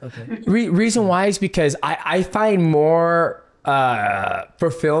makes sense. Okay. Reason why is because I find more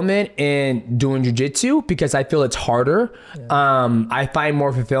fulfillment in doing jiu-jitsu because I feel it's harder. I find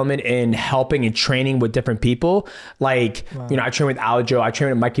more fulfillment in helping and training with different people. Like, you know, I train with Aljo, I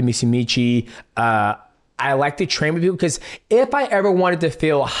train with Mikey Misimichi. I like to train with people because if I ever wanted to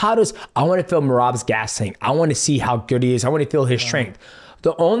feel, I want to feel Merab's gas tank. I want to see how good he is. I want to feel his strength.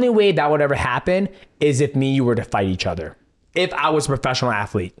 The only way that would ever happen is if me and you were to fight each other. If I was a professional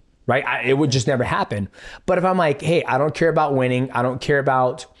athlete. Right? It would just never happen. But if I'm like, hey, I don't care about winning. I don't care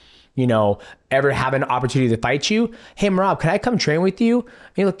about, you know, ever having an opportunity to fight you. Hey, Merab, can I come train with you? And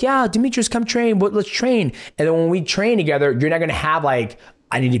you're like, yeah, Demetrious, come train. Let's train. And then when we train together, you're not going to have like,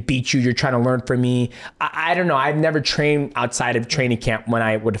 I need to beat you. You're trying to learn from me. I don't know. I've never trained outside of training camp when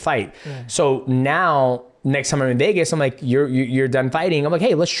I would fight. Yeah. So now, next time I'm in Vegas, I'm like, you're done fighting. I'm like,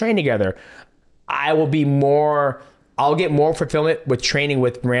 hey, let's train together. I'll get more fulfillment with training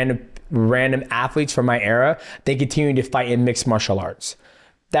with random athletes from my era than continuing to fight in mixed martial arts.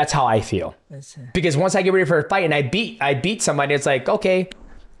 That's how I feel. Because once I get ready for a fight and I beat somebody, it's like, okay,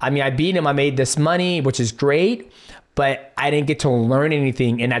 I mean, I beat him, I made this money, which is great, but I didn't get to learn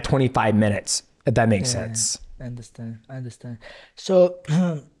anything in that 25 minutes, if that makes sense. I understand. So,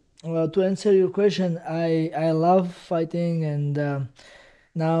 well, to answer your question, I love fighting and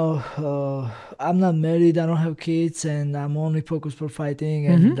now I'm not married, I don't have kids, and I'm only focused for fighting.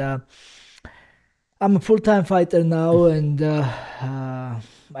 And I'm a full-time fighter now, and I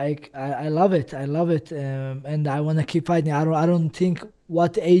love it. And I want to keep fighting. I don't think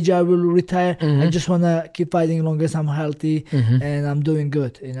what age I will retire. I just want to keep fighting as long as I'm healthy and I'm doing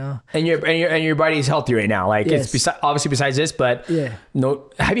good. You know. And your body is healthy right now. Like yes. It's obviously besides this, but no.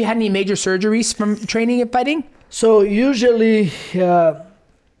 Have you had any major surgeries from training and fighting? So usually.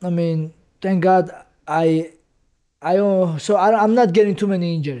 I mean, thank God, I'm not getting too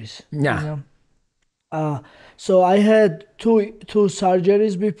many injuries. Yeah. You know? So I had two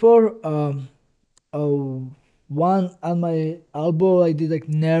surgeries before. One on my elbow, I did like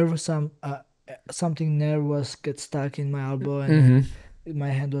nerve, something nerve was get stuck in my elbow and my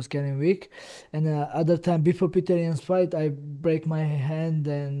hand was getting weak. And other time before Peter Yan's fight, I break my hand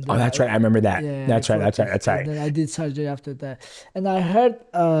and. Oh, that's right. I remember that. Yeah, that's right. And then I did surgery after that, and I heard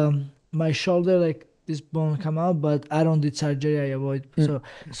my shoulder like this bone come out, but I don't did surgery. I avoid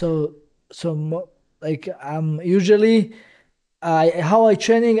like I'm usually. How I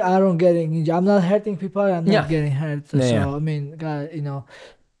training, I don't get injured. I'm not hurting people. I'm not getting hurt. I mean, God, you know,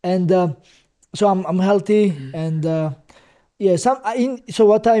 and so I'm healthy and. So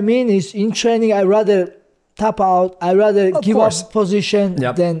what I mean is in training, I rather tap out. I rather give up position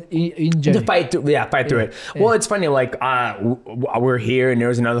than injury. To fight through it. Yeah. Well, it's funny. Like we're here, and there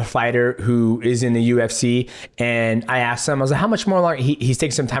was another fighter who is in the UFC, and I asked him. I was like, "How much more longer?" He's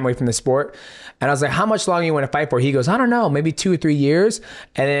taking some time away from the sport, and I was like, "How much longer you want to fight for?" He goes, "I don't know, maybe 2 or 3 years."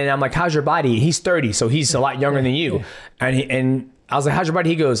 And then I'm like, "How's your body?" He's 30, so he's a lot younger than you, and I was like, "How's your body?"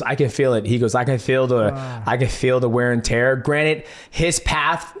 He goes, "I can feel it." He goes, "I can feel the wear and tear." Granted, his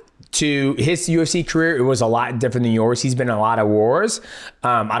path to his UFC career, it was a lot different than yours. He's been in a lot of wars.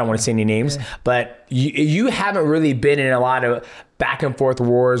 I don't want to say any names, but you haven't really been in a lot of back and forth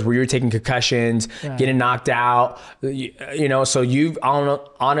wars where you're taking concussions, getting knocked out. You know, so you've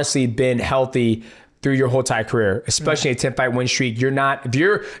honestly been healthy through your whole entire career, especially a 10-fight win streak. If you're in a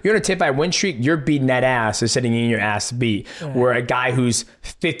 10-fight win streak, you're beating that ass or sitting in your ass beat. Where a guy who's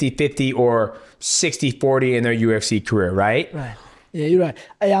 50-50 or 60-40 in their UFC career, right? Right. Yeah, you're right.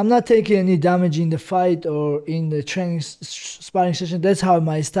 I'm not taking any damage in the fight or in the training sparring session. That's how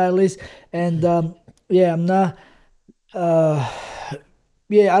my style is. And I'm not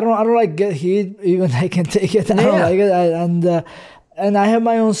I don't like get hit. Even I can take it. I don't like it. And I have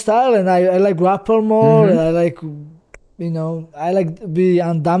my own style, and I like grapple more. I like, I like to be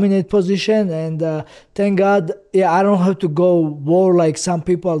on dominant position, and thank God, I don't have to go war like some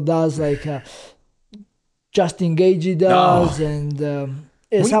people does, like Justin Gaethje does, and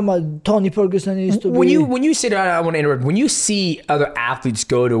Tony Ferguson used to be. When you sit down, I want to interrupt. When you see other athletes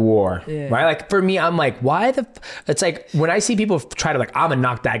go to war, right? Like for me, I'm like, why it's like when I see people try to like, I'm gonna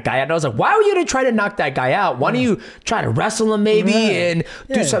knock that guy out. And I was like, why were you gonna try to knock that guy out? Why don't you try to wrestle him maybe and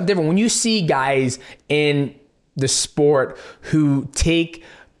do something different? When you see guys in the sport who take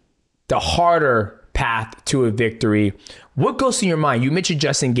the harder path to a victory, what goes through your mind? You mentioned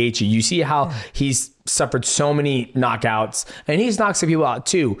Justin Gaethje. You see how he's suffered so many knockouts, and he's knocked some people out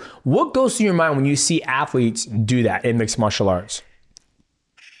too. What goes through your mind when you see athletes do that in mixed martial arts?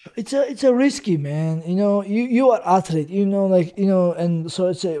 It's a risky, man. You are athlete. And so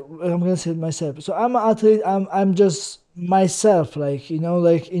I'm gonna say it myself. So I'm an athlete. I'm just myself.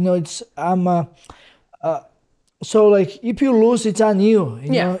 So like if you lose, it's on you.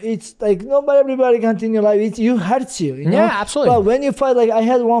 It's like everybody continue life. You hurts you. Yeah, absolutely. But when you fight, like I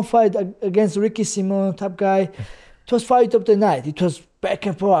had one fight against Ricky Simon, top guy. It was fight of the night. It was back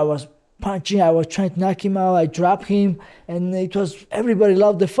and forth. I was punching. I was trying to knock him out. I dropped him, and everybody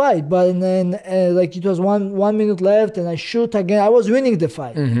loved the fight. But then it was 1 minute left, and I shoot again. I was winning the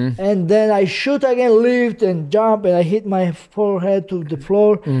fight, and then I shoot again, lift and jump, and I hit my forehead to the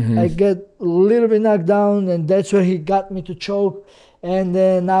floor. I get a little bit knocked down, and that's where he got me to choke. And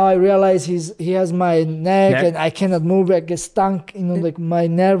then now I realize he has my neck, and I cannot move. I get stunk, like my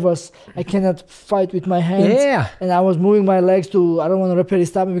nervous. I cannot fight with my hands. Yeah. And I was moving my legs I don't want to repair his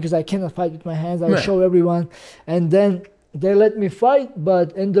stomach because I cannot fight with my hands. I will show everyone. And then they let me fight,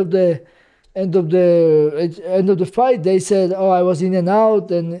 but end of the fight, they said, I was in and out,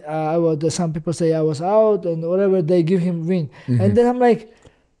 and some people say I was out, and whatever, they give him win. And then I'm like,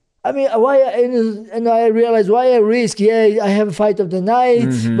 why? And I realized why I risk. Yeah, I have a fight of the night,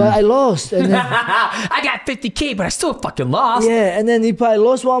 but I lost. And then, I got 50K, but I still fucking lost. Yeah, and then if I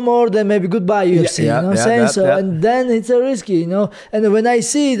lost one more, then maybe goodbye UFC. You know what I'm saying? And then it's a risky, And when I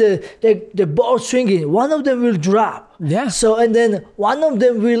see the ball swinging, one of them will drop. Yeah. So and then one of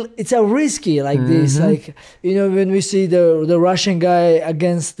them it's a risky like this, like when we see the Russian guy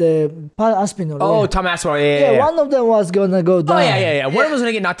against the Aspinall. Oh, Tom Aspinall. Yeah. One of them was gonna go down. Oh yeah. One of them was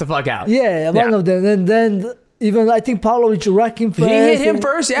gonna get knocked the fuck out. Yeah, one of them, and then even I think Pavlovich racked him first. He hit him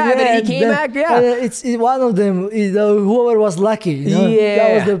first, and then he came back. Yeah, it's one of them. Whoever was lucky.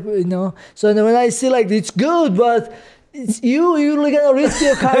 Yeah. That was So then when I see like it's good, but. It's you're gonna risk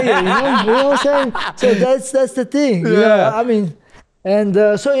your career, you know what I'm saying? So that's the thing. That's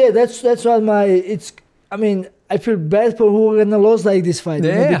what I feel bad for who are gonna lose like this fight,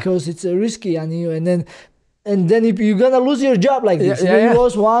 because it's risky on you, and then if you're gonna lose your job like this, you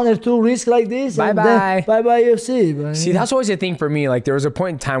lose 1 or 2 risks like this, bye bye UFC. But, see, that's always a thing for me. Like there was a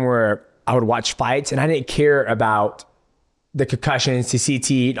point in time where I would watch fights and I didn't care about the concussions, the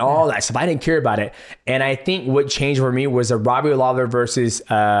CT, and all that stuff. I didn't care about it. And I think what changed for me was a Robbie Lawler versus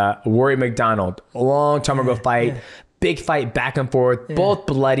Rory McDonald. A long time ago fight. Big fight, back and forth, both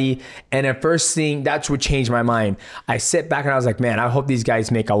bloody. And the first thing, that's what changed my mind. I sit back and I was like, man, I hope these guys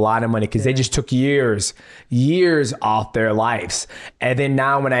make a lot of money, because they just took years off their lives. And then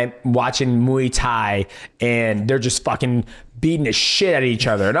now when I'm watching Muay Thai and they're just fucking beating the shit out of each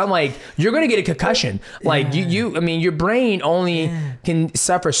other, and I'm like, you're gonna get a concussion. Like your brain only can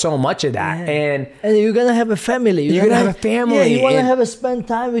suffer so much of that, and you're gonna have a family. You're gonna have a family. Yeah, you wanna spend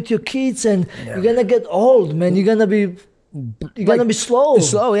time with your kids, and you're gonna get old, man. You're gonna be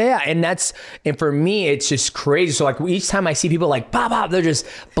slow. And for me, it's just crazy. So like each time I see people like pop, they're just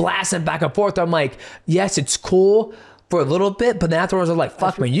blasting back and forth. I'm like, yes, it's cool for a little bit, but then afterwards I'm like,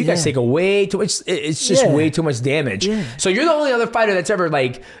 fuck, man, you guys take away too much. It's just way too much damage. So you're the only other fighter that's ever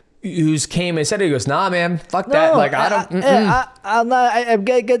like who's came and said it. He goes, nah, man, fuck that. Like I don't.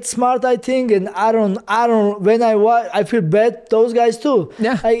 I get smart, I think, and I don't. When I watch, I feel bad. Those guys too.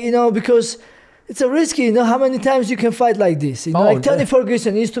 Yeah. Because it's a risky. How many times you can fight like this? Like Tony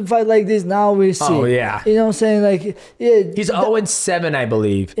Ferguson used to fight like this. Now we see. Oh yeah. You know what I'm saying? Like he's 0-7, I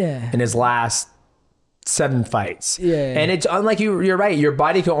believe. Yeah. In his last 7 fights. Yeah. And it's unlike you're right. Your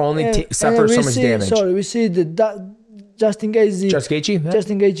body can only suffer so much damage. Sorry, we see Justin Gaethje.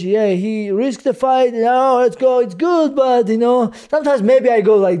 Justin Gaethje, he risked the fight. Let's go. It's good, but sometimes maybe I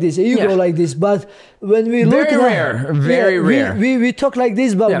go like this. You go like this. But when we look very rare. We talk like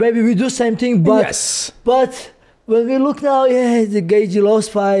this, but maybe we do same thing. But when we look now, the Gagey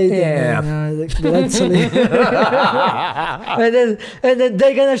lost fight. Yeah. Actually. and then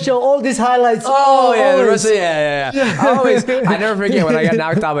they're gonna show all these highlights. Oh yeah, the rest of, yeah. I never forget when I got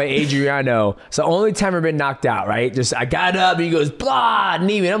knocked out by Adriano. So only time I've been knocked out, right? Just I got up and he goes blah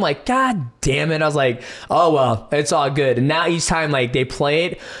knee me. And I'm like, God damn it. I was like, oh well, it's all good. And now each time like they play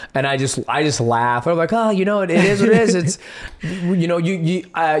it and I just laugh. I'm like, oh, you know, it is what it is. It's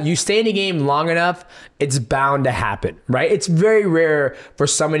you stay in the game long enough, it's bound to happen, right? It's very rare for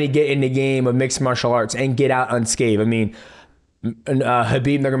somebody to get in the game of mixed martial arts and get out unscathed. I mean,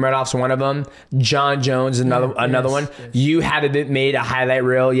 Habib Nurmagomedov's one of them. John Jones another one. Yes. You haven't made a highlight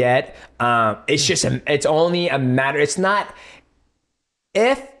reel yet. It's just it's only a matter. It's not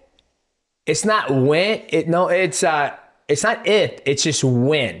if. It's not when. It's not if. It's just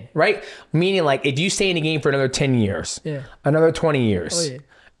when, right? Meaning like if you stay in the game for another 10 years, another 20 years.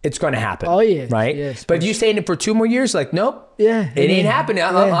 It's going to happen. Oh yeah, right. Yes, but if you stay in it for 2 more years, like nope, it ain't happening.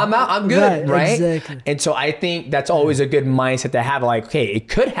 I'm out. I'm good, right? Exactly. And so I think that's always a good mindset to have. Like, okay, it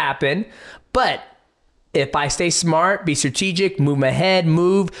could happen, but if I stay smart, be strategic, move my head,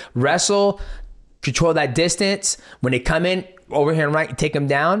 wrestle, control that distance. When they come in over here and right, take them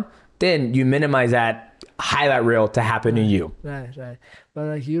down. Then you minimize that highlight reel to happen to you. Right. But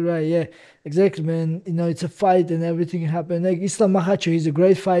like you're right, yeah, exactly, man. You know, it's a fight and everything happens. Like Islam Makhachev, he's a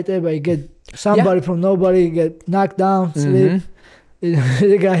great fighter, but he get somebody from nobody, get knocked down, sleep.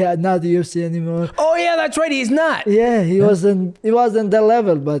 The guy not the UFC anymore. Oh yeah, that's right. He's not. Yeah, he wasn't that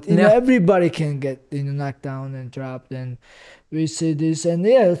level, but you know everybody can get knocked down and dropped, and we see this, and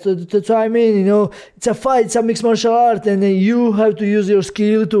so that's what I mean. You know, it's a fight, it's a mixed martial art, and then you have to use your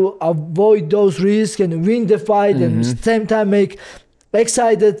skill to avoid those risks and win the fight, and at the same time make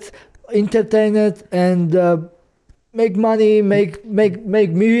excited, entertain it, and make money, make me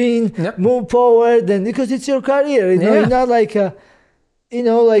win, move forward, and because it's your career. You know, you're not like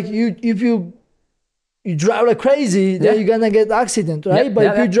like if you drive like crazy, then you're gonna get accident, right? But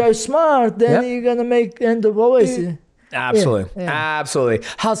if you drive smart, then you're gonna end up always. Absolutely, absolutely.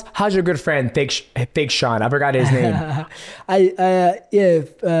 How's your good friend Fake Sean? I forgot his name.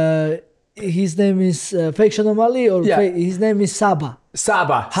 His name is Fake Sean O'Malley, or his name is Saba.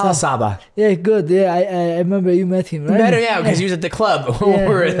 How's Saba? Yeah, good. Yeah, I remember you met him, right? Met him, because he was at the club when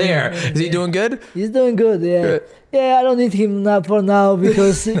we were there. Is he doing good? He's doing good. Yeah. Good. Yeah, I don't need him for now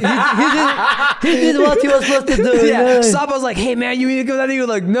because he did what he was supposed to do. Yeah, Saba was like, "Hey man, you need to go down." He was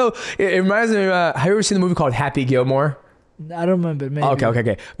like, "No." It reminds me. Have you ever seen the movie called Happy Gilmore? I don't remember. Maybe.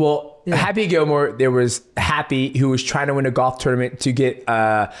 Okay. Well, Happy Gilmore, there was Happy who was trying to win a golf tournament to get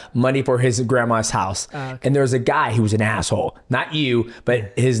money for his grandma's house. And there was a guy who was an asshole. Not you,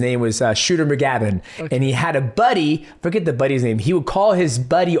 but his name was Shooter McGavin. Okay. And he had a buddy, forget the buddy's name. He would call his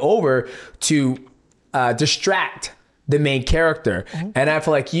buddy over to distract the main character. And I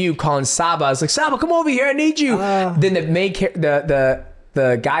feel like you calling Saba, I was like, Saba, come over here, I need you. Then the main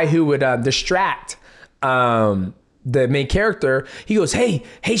the guy who would distract the main character, he goes, hey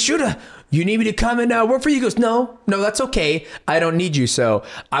Shooter, you need me to come and work for you? He goes, no, that's okay, I don't need you. So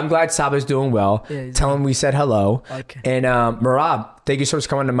I'm glad Saba's doing well. Tell him we said hello. And Merab, thank you so much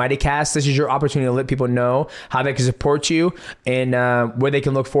for coming on the MightyCast. This is your opportunity to let people know how they can support you and where they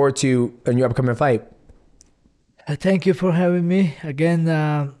can look forward to in your upcoming fight. Thank you for having me again,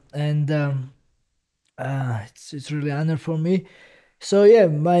 it's really an honor for me. So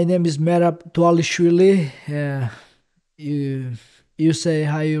my name is Merab Dvalishvili. You say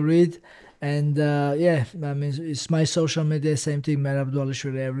how you read, and I mean it's my social media, same thing, Merab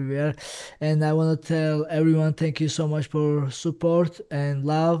Dvalishvili everywhere. And I want to tell everyone, thank you so much for support and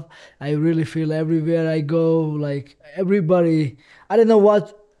love. I really feel everywhere I go, like everybody, I don't know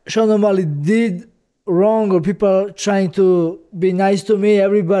what Sean O'Malley did wrong, or people trying to be nice to me.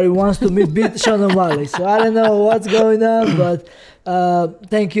 Everybody wants to beat Sean O'Malley. So I don't know what's going on, but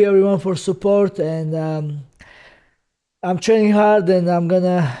thank you everyone for support, and I'm training hard, and I'm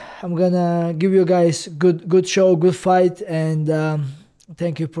gonna give you guys good show, good fight, and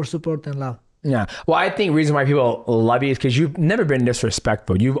thank you for support and love. Yeah, well, I think the reason why people love you is because you've never been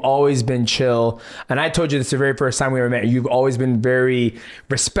disrespectful. You've always been chill, and I told you this the very first time we ever met. You've always been very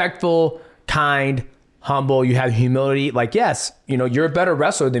respectful, kind, humble. You have humility. Like, yes, you're a better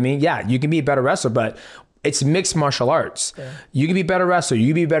wrestler than me. Yeah, you can be a better wrestler, but it's mixed martial arts. You can be a better wrestler. You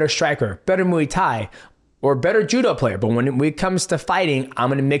can be a better striker, better Muay Thai, or better judo player. But when it comes to fighting, I'm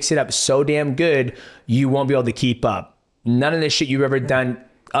going to mix it up so damn good, you won't be able to keep up. None of this shit you've ever done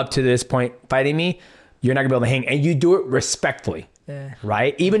up to this point fighting me, you're not going to be able to hang. And you do it respectfully,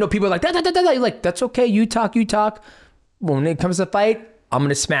 right? Even though people are like, you're like, that's okay. You talk. When it comes to fight, I'm going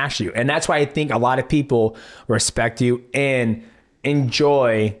to smash you. And that's why I think a lot of people respect you and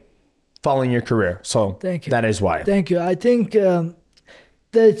enjoy following your career. So Thank you. That is why. Thank you. I think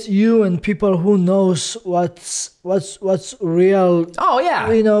that's you and people who knows what's real. Oh yeah,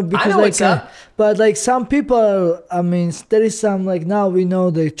 because I know what's up. But like some people, I mean, there is some like now we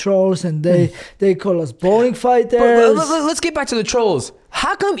know the trolls and they call us bowling fighters. But let's get back to the trolls.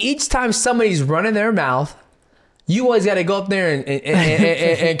 How come each time somebody's running their mouth, you always got to go up there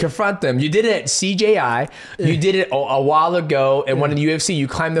and confront them? You did it at CJI. You did it a while ago at one of the UFC. You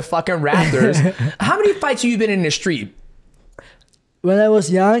climbed the fucking rafters. How many fights have you been in the street? When I was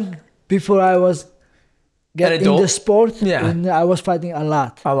young, before I was in the sport, I was fighting a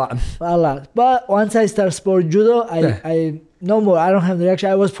lot. But once I start sport judo, I no more. I don't have the reaction.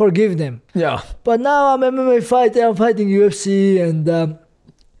 I was forgive them. Yeah. But now I'm MMA fighter. I'm fighting UFC, and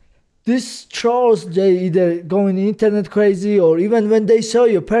these trolls, they either go in the internet crazy, or even when they saw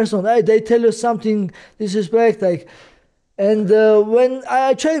you person, they tell you something disrespect like. And when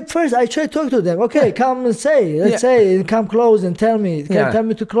I try to talk to them. Okay, come and say, let's say, come close and tell me, tell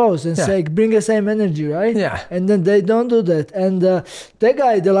me to close and say, bring the same energy, right? Yeah. And then they don't do that. And that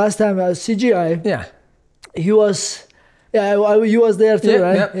guy, the last time CGI, he was, he was there too,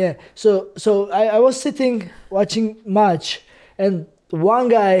 right? Yeah. So I was sitting watching match, and one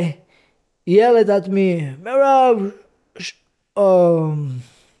guy yelled at me, Merab,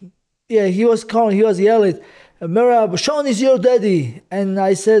 he was yelling, Merab, Sean is your daddy. And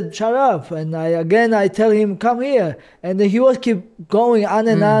I said, shut up. And I tell him, come here. And then he was keep going on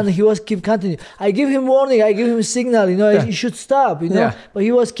and on. He was keep continuing. I give him warning. I give him signal, he should stop, But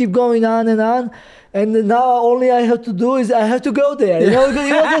he was keep going on and on. And now only I have to do is I have to go there. You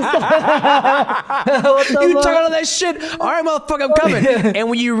talking all that shit? All right, motherfucker, I'm coming. And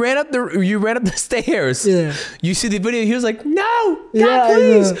when you ran up the stairs, you see the video. He was like, "No, God,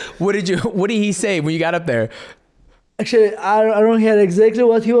 please." What did he say when you got up there? Actually, I don't hear exactly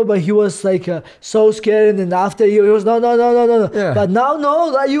what he was, but he was like so scared. And then after he was no. Yeah. But now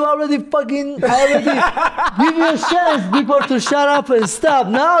you already I already give you a chance before to shut up and stop.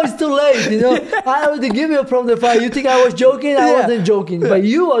 Now it's too late, I already give you from the fight. You think I was joking? I wasn't joking, but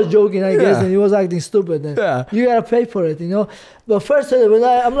you was joking, I guess, and he was acting stupid. And you gotta pay for it, But first, when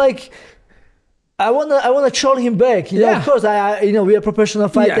I'm like. I wanna troll him back, Of course, we are professional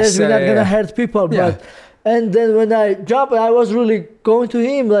fighters. We're not gonna hurt people, but. And then when I jumped, I was really going to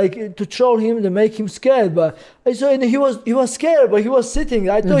him, like to troll him, to make him scared. But I saw he was scared, but he was sitting.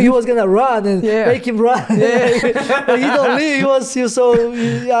 I thought he was gonna run and make him run. But he don't leave.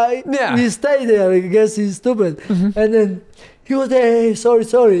 He stayed there. I guess he's stupid. And then he was there. Hey,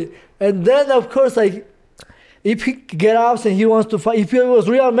 sorry. And then of course, like. If he get out and he wants to fight, if he was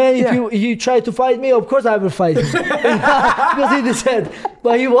real man, if he tried to fight me, of course I will fight him. Because he said,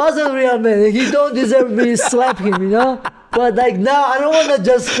 but he wasn't real man. He don't deserve me to slap him, But like now, I don't want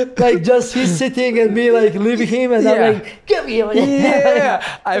to just he's sitting and me like leaving him, and I'm like, give me him.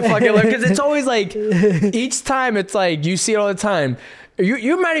 I fucking love, because it's always like each time it's like you see it all the time.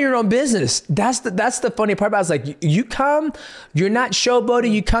 You're minding your own business. That's the funny part about it. It's like you come, you're not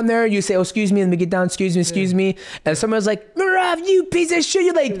showboating. You come there, you say, "Oh, excuse me, let me get down. Excuse me." And someone's like, "Merab, you piece of shit."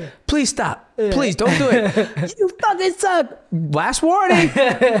 You're like, "Please stop. Please don't do it. You fucking suck." Last warning.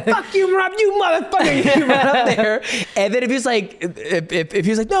 Fuck you, Merab, you motherfucker. You run up there, and then if he's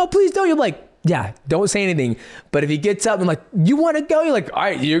like, "No, please don't," you're like. Yeah, don't say anything. But if he gets up and like, you want to go? You're like, all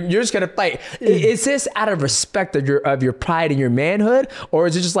right, you're just gonna fight. Is this out of respect of your pride and your manhood, or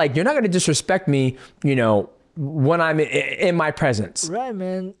is it just like you're not gonna disrespect me? When I'm in my presence. Right,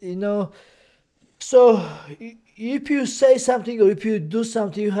 man. So if you say something or if you do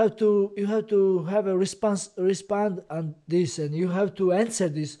something, you have to have a respond on this, and you have to answer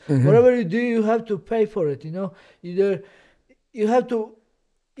this. Whatever you do, you have to pay for it. Either you have to.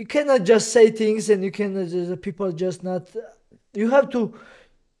 You cannot just say things, and you cannot just people just not. You have to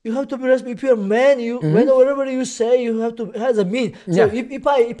be responsible. If you're a man, whatever you say, you have to has a mean. So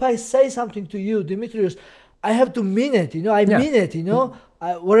if I say something to you, Demetrious, I have to mean it. I mean it.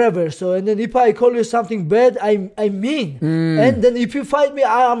 Whatever. So and then if I call you something bad, I mean. And then if you fight me,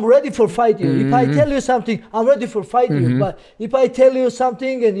 I'm ready for fight you. If I tell you something, I'm ready for fight you. But if I tell you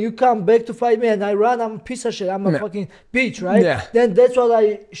something and you come back to fight me and I run, I'm a piece of shit. I'm a fucking bitch, right? Yeah. Then that's what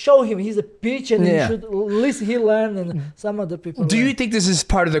I show him. He's a bitch, and he should at least he learn, and some other people. Do you think this is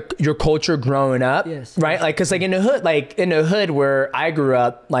part of your culture growing up? Yes. Right? Like, cause like in the hood where I grew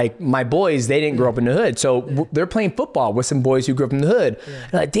up, like my boys, they didn't grow up in the hood, so they're playing football with some boys who grew up in the hood.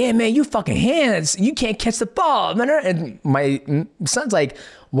 They're like, damn, man, you fucking hands. You can't catch the ball. And my son's like,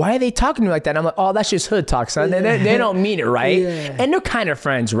 why are they talking to me like that? And I'm like, oh, that's just hood talk, son. They don't mean it, right? Yeah. And they're kind of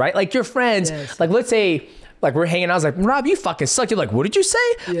friends, right? Like your friends, like let's say, like we're hanging out, I was like, Rob, you fucking suck. You're like, what did you say?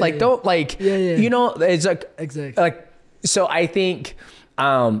 Like, don't like, you know, it's like, exactly. Like, so I think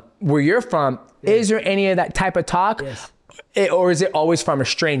where you're from, is there any of that type of talk? Yes. Or is it always from a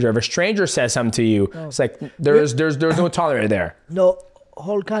stranger? If a stranger says something to you, it's like, there's no tolerance there. No,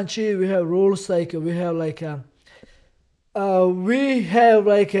 whole country, we have rules, like we have like,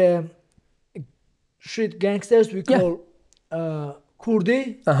 street gangsters we call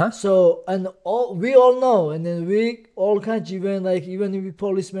Kurdi. So and we all know, and then we all country, even if we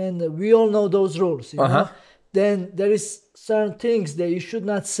policemen, we all know those rules. You know? Then there is certain things that you should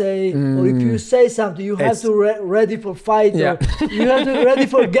not say, or if you say something, you have to ready for fight, or you have to ready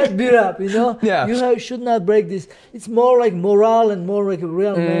for get beat up. You know, you should not break this. It's more like moral and more like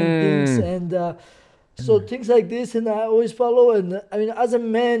real man things, and so things like this, and I always follow. And I mean, as a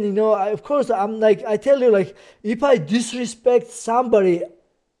man, you know, of course, I'm like, I tell you, like, if I disrespect somebody,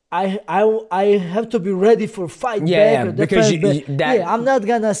 I have to be ready for fight back. Or because I'm not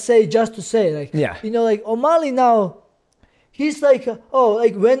gonna say just to say, like, you know, like O'Malley now, he's like,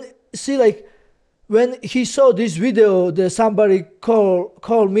 when he saw this video, that somebody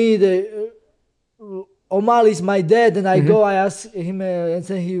called me O'Malley's my dad, and I go, I ask him, and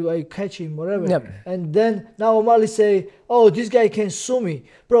then I catch him, whatever. And then now O'Malley say, oh, this guy can sue me.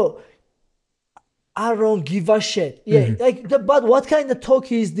 Bro, I don't give a shit. But what kind of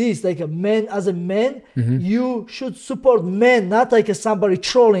talk is this? Like a man, as a man, you should support men, not like somebody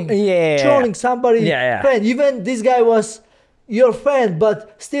trolling somebody friend. Even this guy was your friend,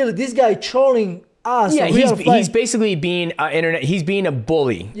 but still this guy trolling us. Yeah, he's basically being internet. He's being a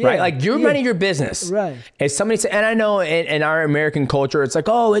bully, right? Like you're running your business, right? And somebody said, and I know in our American culture, it's like,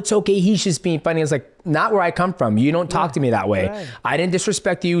 oh, it's okay. He's just being funny. It's like not where I come from. You don't talk to me that way. Right. I didn't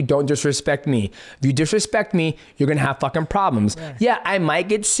disrespect you. Don't disrespect me. If you disrespect me, you're gonna have fucking problems. Right. Yeah, I might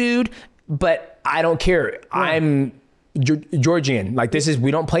get sued, but I don't care. Right. I'm Georgian, like this is,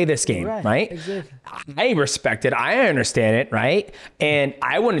 we don't play this game, right? Exactly. I respect it. I understand it, right? And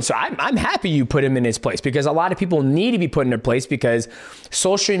I wouldn't, so I'm happy you put him in his place, because a lot of people need to be put in their place, because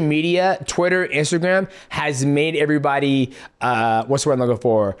social media, Twitter, Instagram has made everybody, what's the word I'm looking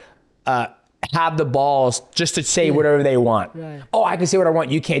for? Have the balls just to say whatever they want. Right. Oh, I can say what I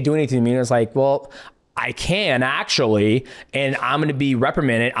want. You can't do anything to me. And it's like, well, I can actually, and I'm going to be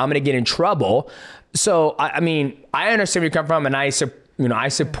reprimanded. I'm going to get in trouble. So, I mean, I understand where you come from, and I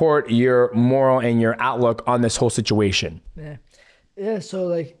support your moral and your outlook on this whole situation. Yeah. So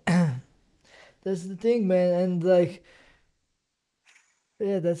like, that's the thing, man, and like,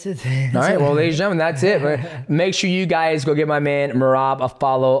 yeah, that's it. All right, well, ladies and gentlemen, that's it. Make sure you guys go give my man Merab a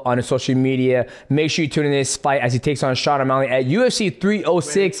follow on his social media. Make sure you tune in this fight as he takes on Sean O'Malley at UFC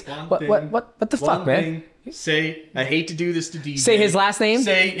 306. What the fuck, man? Say, I hate to do this to DJ. Say his last name?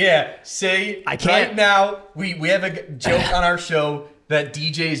 Say, I can't. Right now, we have a joke on our show that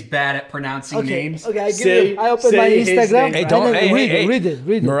DJ is bad at pronouncing names. Okay, I open my Instagram. Read it.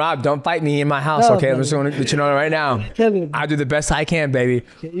 Merab, don't fight me in my house, okay? I'm just going to let you know right now. Tell me. I'll do the best I can, baby.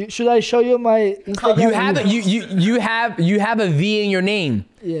 Okay, should I show you my Instagram? You have a V in your name.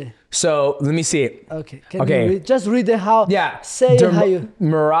 Yeah. So let me see it. Okay. Can you just read it how? Yeah. Say how you.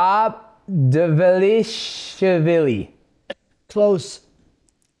 Merab Dvalishvili. Close.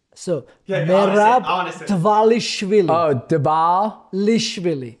 So Merab Dvalishvili. Oh,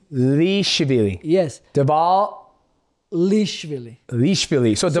 Lishvili. Yes. Lishvili.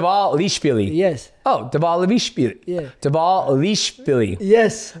 So Dvalishvili. Yes. Oh, Dvalishvili. Yeah. Dvalishvili.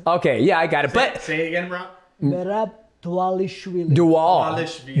 Yes. Okay, yeah, I got it. But say it again, bro. Merab Dvalishvili.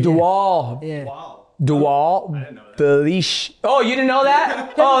 Dual. Yeah. Wow. Dual. Belish. Oh, you didn't know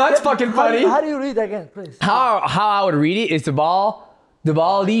that? Oh, that's fucking funny. How do you read again, please? How I would read it is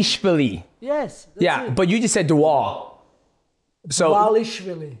Dvalishvili. Yes. Yeah, but you just said Dual. So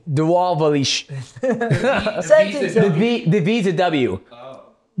Dvalishvili. Dvalishvili. Same thing. The V is a W. Oh.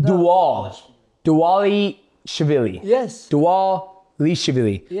 Dual. Dvalishvili. Yes.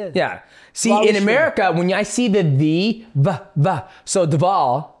 Dvalishvili. Yes. Yeah. See, in America, when I see the V, so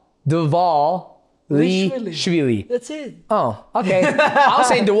Dvalishvili. That's it. Oh, okay. I'll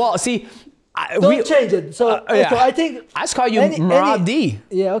say Dewalt. See, don't change it. So I think I just call you Merab D.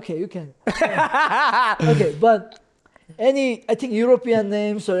 Yeah, okay, you can. Okay, but I think European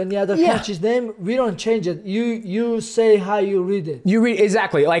names or any other country's name, we don't change it. You say how you read it. You read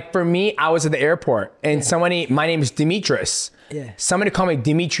exactly. Like for me, I was at the airport and my name is Demetrious. Yeah. Somebody called me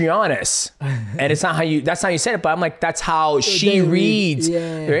Demetrianus, and it's not how you. That's how you said it, but I'm like, that's how she reads.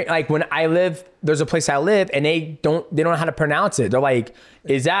 Yeah. Right? Like when I live, there's a place I live, and they don't know how to pronounce it. They're like,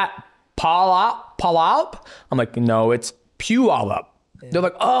 is that Palaup? I'm like, no, it's Puyallup. They're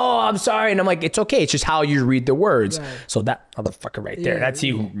like, oh, I'm sorry. And I'm like, it's okay. It's just how you read the words. Right. So that motherfucker right there, that's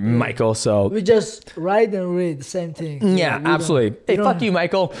you, Michael. So we just write and read the same thing. Yeah, absolutely. Hey, fuck you,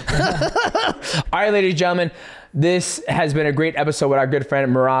 Michael. All right, ladies and gentlemen, this has been a great episode with our good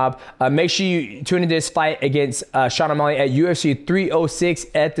friend Merab. Make sure you tune into this fight against Sean O'Malley at UFC 306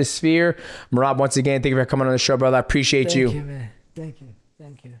 at the Sphere. Merab, once again, thank you for coming on the show, brother. I appreciate you. Thank you, man. Thank you.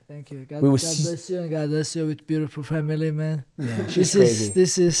 Thank you. God bless you and God bless you with beautiful family, man. Yeah,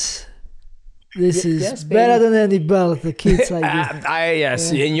 this is better than any belt. The kids like this.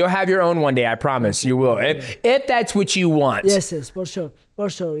 Yes, and you'll have your own one day. I promise you will, if that's what you want. Yes, for sure,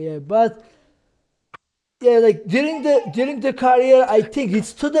 yeah. But yeah, like during the career, I think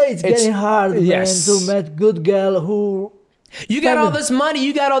it's getting hard, man, to meet good girl who. You got all this money.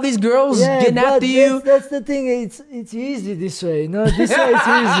 You got all these girls getting after you. That's the thing. It's easy this way. This way it's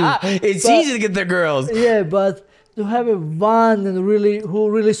easy. It's easy to get the girls. Yeah, but to have a one and who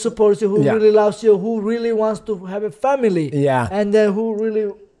really supports you, who really loves you, who really wants to have a family. Yeah. And then who really,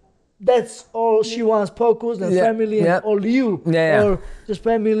 that's all she wants, focus and family and all you. Yeah. Or just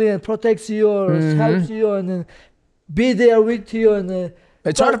family and protects you or helps you and be there with you. And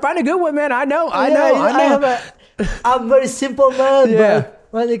it's hard to find a good one, man. I know. I'm very simple man, but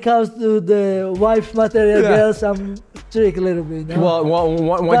when it comes to the wife material girls, I'm strict a little bit. Well,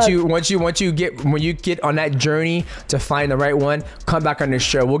 once you get on that journey to find the right one, come back on this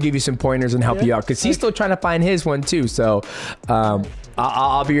show. We'll give you some pointers and help you out because he's still trying to find his one too. So,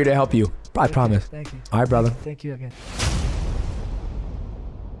 I'll be here to help you. I promise. Thank you. All right, brother. Thank you again.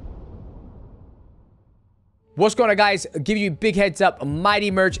 What's going on, guys? Give you a big heads up.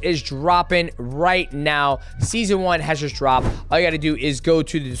 Mighty merch is dropping right now. Season 1 has just dropped. All you got to do is go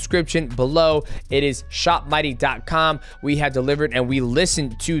to the description below. It is shopmighty.com. We have delivered and we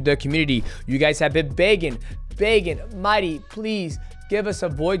listened to the community. You guys have been begging, Mighty, please give us a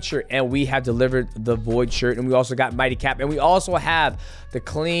Void shirt, and we have delivered the Void shirt, and we also got Mighty cap, and we also have the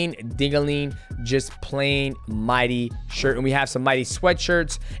clean dingaling just plain Mighty shirt, and we have some Mighty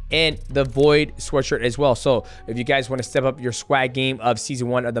sweatshirts and the Void sweatshirt as well. So if you guys want to step up your swag game of season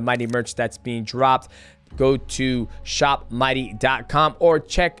 1 of the Mighty merch that's being dropped, go to shopmighty.com or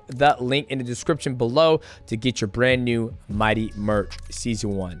check the link in the description below to get your brand new Mighty merch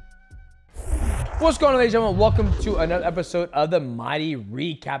season 1. What's going on, ladies and gentlemen? Welcome to another episode of the Mighty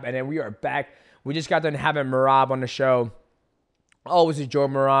Recap, and then we are back. We just got done having Merab on the show. Always enjoy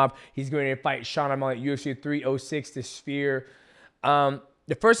Merab. He's going to fight Sean O'Malley at UFC 306, the Sphere.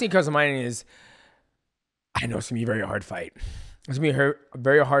 The first thing that comes to mind is, I know it's going to be a very hard fight. It's going to be a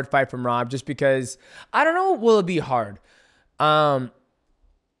very hard fight from Merab just because, I don't know, will it be hard?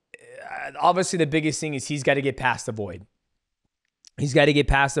 Obviously, the biggest thing is he's got to get past the Void. He's got to get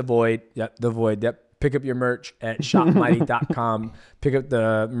past the Void. Yep, the Void. Yep. Pick up your merch at shopmighty.com. Pick up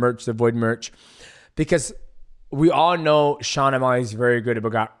the merch, the Void merch. Because we all know Sean O'Malley is very good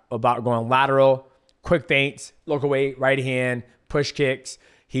about going lateral, quick feints, local weight, right hand, push kicks.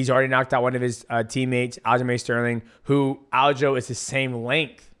 He's already knocked out one of his teammates, Aljo Sterling, who Aljo is the same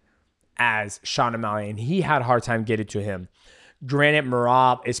length as Sean O'Malley, and he had a hard time getting to him. Granted,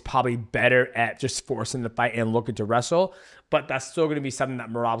 Merab is probably better at just forcing the fight and looking to wrestle, but that's still going to be something that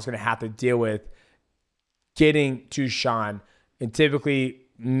Merab's going to have to deal with getting to Sean. And typically,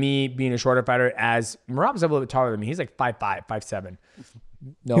 me being a shorter fighter, as Merab's a little bit taller than me. He's like 5'5", 5'7".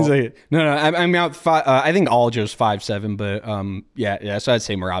 No, he's like, no. I'm out 5. I think Aljo's 5'7", but yeah. So I'd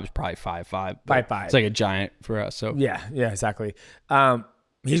say Merab's probably 5'5". 5'5". It's like a giant for us. So yeah, exactly.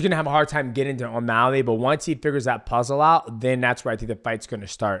 He's going to have a hard time getting to O'Malley, but once he figures that puzzle out, then that's where I think the fight's going to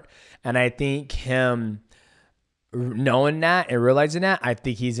start. And I think him knowing that and realizing that, I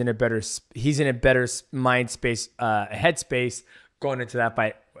think he's in a better mind space, headspace going into that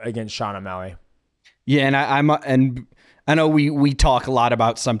fight against Sean O'Malley. Yeah, and I know we talk a lot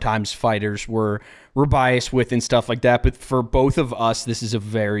about sometimes fighters we're biased with and stuff like that, but for both of us, this is a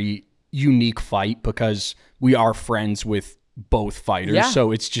very unique fight because we are friends with both fighters. Yeah.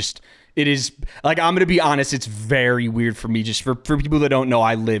 So it is like, I'm going to be honest, it's very weird for me. Just for people that don't know,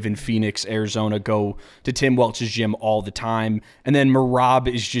 I live in Phoenix, Arizona, go to Tim Welch's gym all the time. And then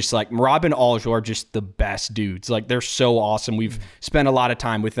Merab is just like, Merab and Aljo are just the best dudes. Like, they're so awesome. We've spent a lot of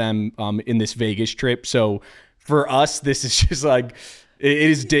time with them in this Vegas trip. So for us, this is just like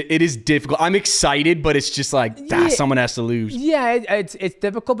it is difficult. I'm excited, but it's just like someone has to lose. Yeah, it's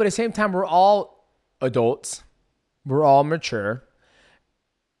difficult, but at the same time, we're all adults. We're all mature.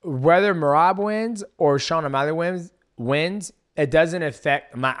 Whether Merab wins or Sean O'Malley wins, it doesn't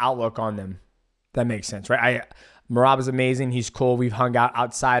affect my outlook on them. That makes sense, right? Merab is amazing. He's cool. We've hung out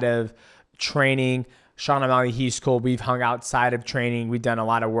outside of training. Sean O'Malley, he's cool. We've hung outside of training. We've done a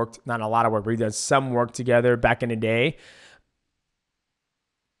lot of work. Not a lot of work. We've done some work together back in the day.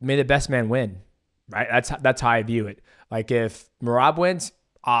 May the best man win, right? That's how I view it. Like if Merab wins,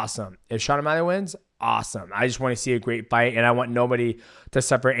 awesome. If Sean O'Malley wins, awesome. I just want to see a great fight, and I want nobody to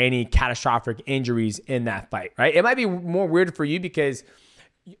suffer any catastrophic injuries in that fight, right? It might be more weird for you because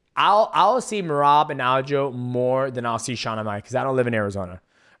I'll see Merab and Aljo more than I'll see Sean O'Malley because I don't live in Arizona,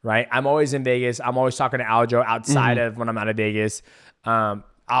 right? I'm always in Vegas. I'm always talking to Aljo outside of when I'm out of Vegas.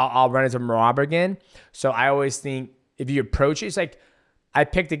 I'll run into Merab again. So I always think if you approach it, it's like I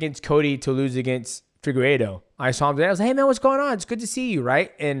picked against Cody to lose against Figueiredo. I saw him today. I was like, hey, man, what's going on? It's good to see you,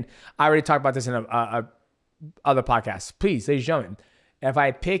 right? And I already talked about this in a other podcast. Please, ladies and gentlemen, if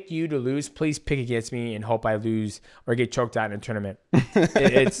I pick you to lose, please pick against me and hope I lose or get choked out in a tournament.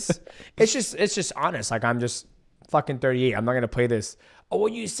 It's just honest. Like, I'm just fucking 38. I'm not going to play this. Oh, well,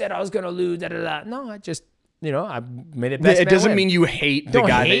 you said I was going to lose. Da, da, da. No, I just... I made it best. It doesn't mean you hate the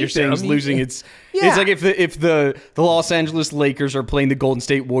guy that you're saying is losing. It's like if the Los Angeles Lakers are playing the Golden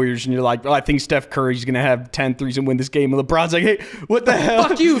State Warriors and you're like, I think Steph Curry's gonna have 10 threes and win this game. And LeBron's like, hey, what the hell?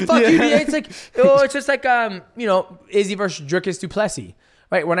 Fuck you. It's like, it's just like Izzy versus Dricus Duplessis.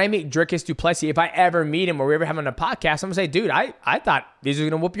 Right, when I meet Dricus Duplessis, if I ever meet him or we're ever having a podcast, I'm going to say, dude, I thought these were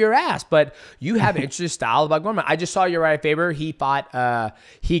going to whoop your ass, but you have an interesting style about going. I just saw Uriah Faber. He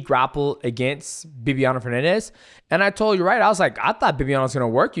grappled against Bibiano Fernandez. And I told Uriah, I was like, I thought Bibiano was going to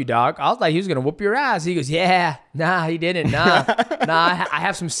work you, dog. I was like, he was going to whoop your ass. He goes, yeah, nah, he didn't. Nah, I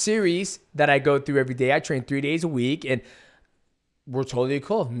have some series that I go through every day. I train 3 days a week, and we're totally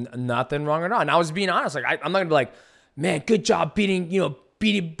cool. Nothing wrong at all. And I was being honest. Like, I'm not going to be like, man, good job beating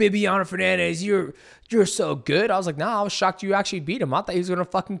Bibiano Fernandez. You're so good. I was like, I was shocked you actually beat him. I thought he was going to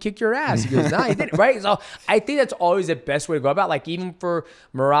fucking kick your ass. He goes, he didn't, right? So I think that's always the best way to go about it. Like, even for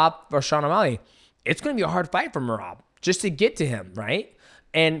Merab or Sean O'Malley, it's going to be a hard fight for Merab just to get to him, right?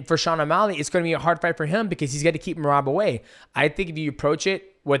 And for Sean O'Malley, it's going to be a hard fight for him because he's got to keep Merab away. I think if you approach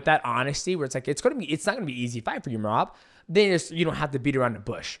it with that honesty, where it's like, it's not going to be an easy fight for you, Merab, then you don't have to beat around the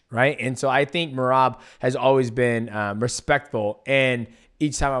bush, right? And so I think Merab has always been respectful, and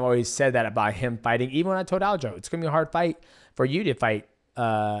each time I've always said that about him fighting. Even when I told Aljo, it's going to be a hard fight for you to fight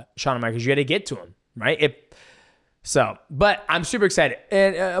Sean O'Malley because you got to get to him, right? But I'm super excited.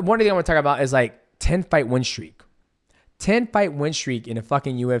 And one thing I want to talk about is like 10-fight win streak. 10-fight win streak in a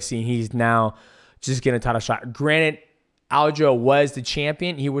fucking UFC, and he's now just getting a title shot. Granted, Aljo was the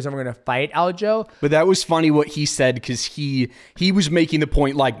champion. He was never going to fight Aljo. But that was funny what he said because he was making the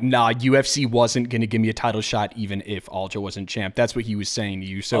point like, UFC wasn't going to give me a title shot even if Aljo wasn't champ. That's what he was saying to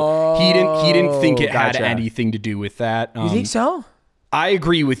you. So he didn't think it had anything to do with that. You think so? I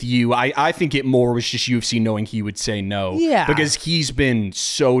agree with you. I think it more was just UFC knowing he would say no. Yeah. Because he's been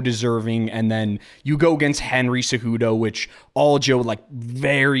so deserving. And then you go against Henry Cejudo, which Aljo, like,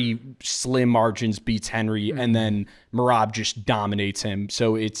 very slim margins beats Henry. And then Merab just dominates him.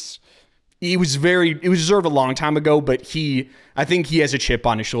 So it was deserved a long time ago, but I think he has a chip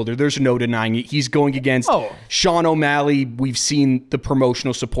on his shoulder. There's no denying it. He's going against Sean O'Malley. We've seen the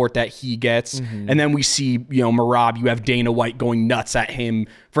promotional support that he gets. And then we see, Merab, you have Dana White going nuts at him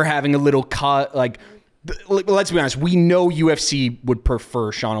for having a little cut. Like, let's be honest. We know UFC would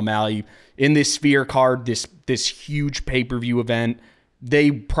prefer Sean O'Malley in this Sphere card, this huge pay-per-view event.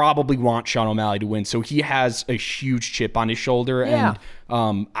 They probably want Sean O'Malley to win. So he has a huge chip on his shoulder. Yeah.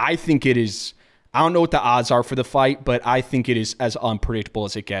 And I think it is, I don't know what the odds are for the fight, but I think it is as unpredictable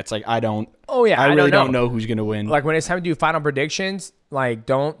as it gets. Like, I really don't know who's going to win. Like, when it's time to do final predictions, like,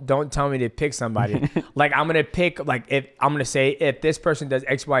 don't tell me to pick somebody. Like, I'm going to pick, like, if this person does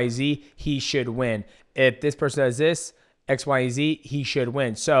X, Y, Z, he should win. If this person does this, X, Y, Z, he should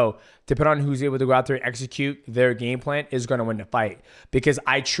win. So, depending on who's able to go out there and execute their game plan is going to win the fight. Because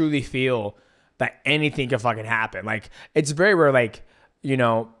I truly feel that anything can fucking happen. Like, it's very rare, like,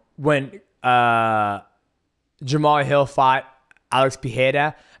 when Jamal Hill fought Alex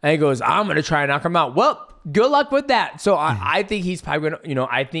Piedra, and he goes, I'm going to try and knock him out. Well, good luck with that. So, I think he's probably going to,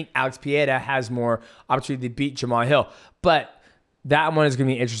 I think Alex Piedra has more opportunity to beat Jamal Hill. But that one is going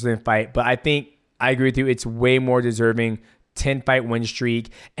to be an interesting fight. But I think I agree with you. It's way more deserving. 10-fight win streak.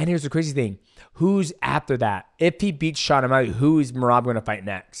 And here's the crazy thing. Who's after that? If he beats Sean O'Malley, who is Merab going to fight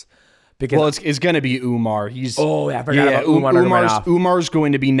next? Because it's going to be Umar. I forgot about Umar. Umar's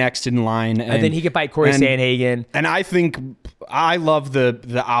going to be next in line, and then he could fight Corey Sandhagen. And I think I love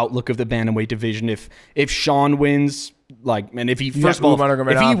the outlook of the bantamweight division. If Sean wins, and if he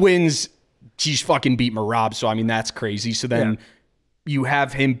if he wins, he's fucking beat Merab. So I mean that's crazy. So then you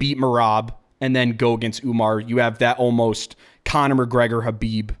have him beat Merab and then go against Umar. You have that almost Conor McGregor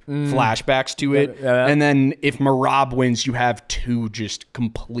Habib flashbacks to it. And then if Merab wins, you have two just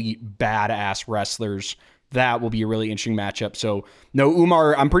complete badass wrestlers. That will be a really interesting matchup. So no,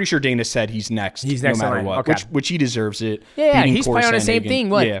 Umar, I'm pretty sure Dana said he's next. He's next no matter what. Okay. Which he deserves it. Yeah, he's playing on the same thing.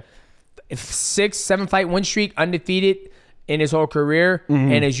 What? Yeah. 6-7 fight win streak, undefeated in his whole career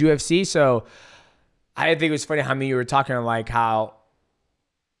and his UFC. So I think it was funny how you were talking like how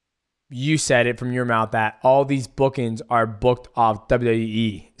you said it from your mouth that all these bookings are booked off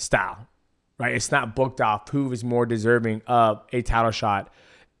WWE style, right? It's not booked off who is more deserving of a title shot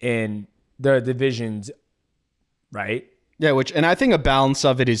in the divisions, right? Yeah, and I think a balance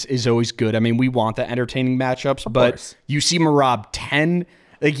of it is always good. I mean, we want the entertaining matchups, but you see Merab 10.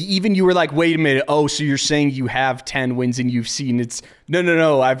 Like even you were like, wait a minute. Oh, so you're saying you have 10 wins in UFC? And it's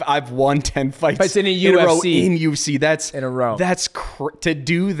no. I've won 10 fights in a UFC. row in UFC. That's in a row. That's to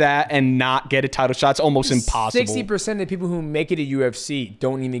do that and not get a title shot's almost impossible. 60% of the people who make it to UFC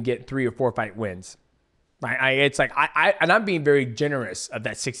don't even get 3 or 4 fight wins. Right? It's like and I'm being very generous of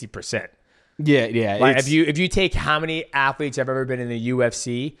that 60%. Yeah. Like if you take how many athletes have ever been in the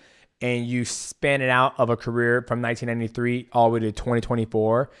UFC and you span it out of a career from 1993 all the way to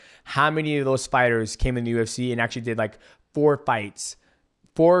 2024, how many of those fighters came in the UFC and actually did like 4 fights,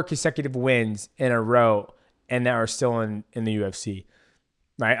 4 consecutive wins in a row, and that are still in the UFC,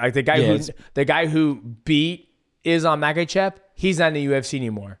 right? Like the guy who beat Islam Makhachev, he's not in the UFC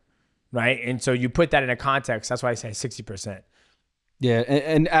anymore, right? And so you put that in a context. That's why I say 60%. Yeah,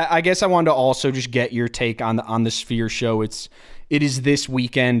 and I guess I wanted to also just get your take on the Sphere show. It is this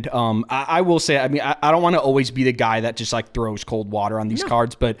weekend. I will say, I mean, I don't want to always be the guy that just like throws cold water on these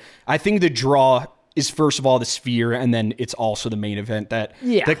cards, but I think the draw is first of all the Sphere, and then it's also the main event.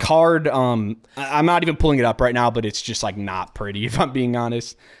 The card. I'm not even pulling it up right now, but it's just like not pretty, if I'm being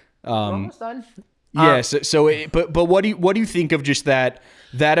honest. Almost done. Yeah. But what do you think of just that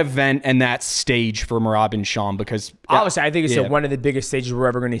event and that stage for Merab and Sean? Because obviously, I think it's one of the biggest stages we're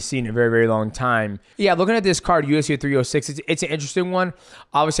ever going to see in a very, very long time. Yeah, looking at this card, UFC 306, it's an interesting one.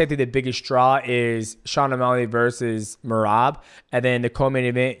 Obviously, I think the biggest draw is Sean O'Malley versus Merab, and then the co-main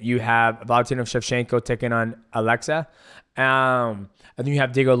event you have Valentina Shevchenko taking on Alexa. And then you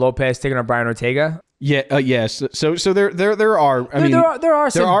have Diego Lopez taking on Brian Ortega. Yeah. Yes. So there are. There are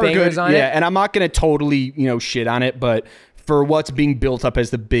some bangers on it. Yeah, and I'm not going to totally shit on it, but for what's being built up as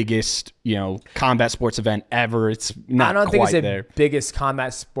the biggest combat sports event ever, it's not. I don't think it's the biggest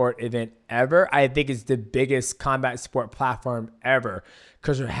combat sport event ever. I think it's the biggest combat sport platform ever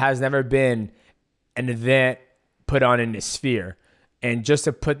because there has never been an event put on in the Sphere, and just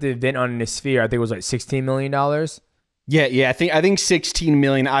to put the event on in the Sphere, I think it was like $16 million. Yeah. I think 16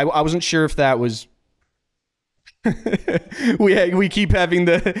 million. I wasn't sure if that was. we keep having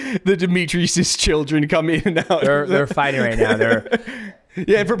the Demetrious children come in and out. They're fighting right now.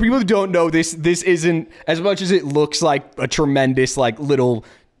 Yeah, for people who don't know, this isn't, as much as it looks like a tremendous like little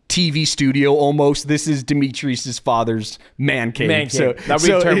TV studio almost. This is Demetrius' father's man cave. So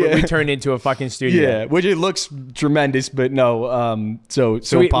we turned into a fucking studio. Yeah, which it looks tremendous, but no. So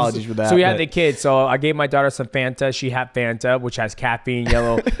apologies for that. So we had the kids. So I gave my daughter some Fanta. She had Fanta, which has caffeine,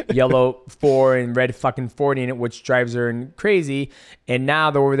 yellow 4 and red fucking 40 in it, which drives her crazy. And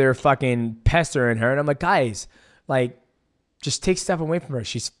now they're over there fucking pestering her. And I'm like, guys, like, just take stuff away from her.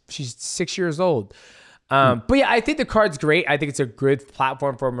 She's 6 years old. But yeah, I think the card's great. I think it's a good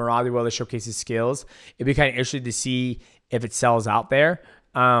platform for Merab to showcase his skills. It'd be kind of interesting to see if it sells out there.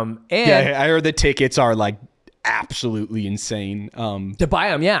 And yeah, I heard the tickets are like absolutely insane. To buy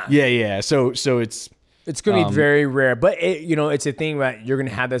them, yeah. Yeah. So it's going to be very rare, but it's a thing that you're going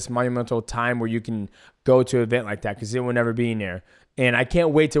to have this monumental time where you can go to an event like that because it will never be in there. And I can't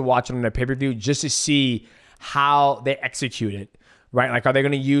wait to watch it on the pay-per-view just to see how they execute it. Right? Like, are they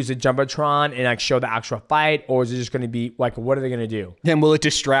going to use a Jumbotron and like show the actual fight, or is it just going to be like, what are they going to do? Then will it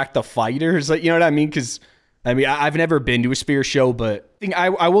distract the fighters? Like, you know what I mean? Because I've never been to a Sphere show, but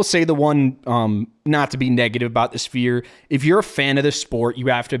I will say the one, not to be negative about the Sphere, if you're a fan of the sport, you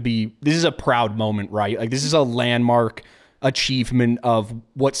have to be. This is a proud moment, right? Like, this is a landmark achievement of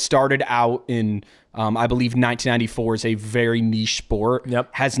what started out in. I believe 1994 is a very niche sport. Yep.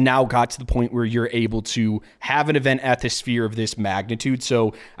 Has now got to the point where you're able to have an event at the Sphere of this magnitude.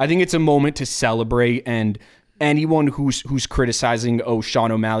 So I think it's a moment to celebrate. And anyone who's criticizing, oh,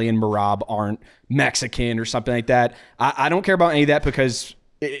 Sean O'Malley and Merab aren't Mexican or something like that, I don't care about any of that because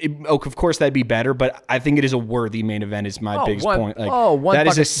of course that'd be better, but I think it is a worthy main event is my biggest point. Like, that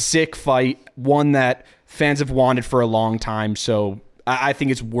is a sick fight, one that fans have wanted for a long time, so I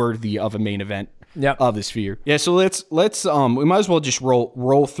think it's worthy of a main event of the Sphere. Yeah, so let's we might as well just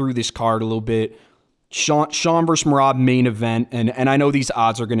roll through this card a little bit. Sean versus Merab main event, and I know these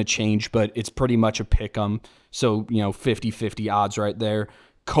odds are going to change, but it's pretty much a pick 'em. So, 50-50 odds right there.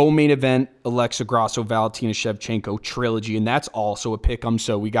 Co-main event, Alexa Grasso, Valentina Shevchenko trilogy, and that's also a pick 'em.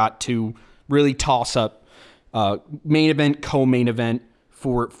 So we got two really toss-up main event, co-main event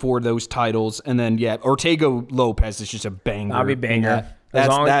for those titles. And then, Ortega Lopez is just a banger. I'll be banger.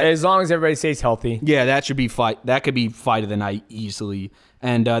 As long as everybody stays healthy. Yeah, that should be fight. That could be fight of the night easily.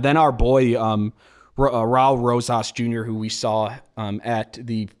 And then our boy, Raul Rosas Jr., who we saw at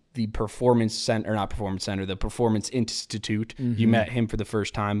the Performance Center, not Performance Center, the Performance Institute. You met him for the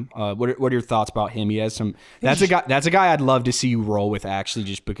first time. What are your thoughts about him? He has some. That's a guy I'd love to see you roll with, actually,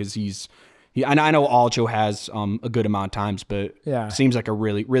 just because and I know Aljo has a good amount of times, but seems like a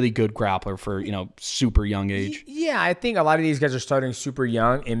really, really good grappler for super young age. Yeah, I think a lot of these guys are starting super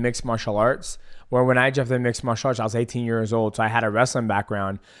young in mixed martial arts. Where when I jumped in mixed martial arts, I was 18 years old, so I had a wrestling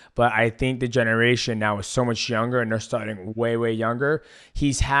background. But I think the generation now is so much younger, and they're starting way, way younger.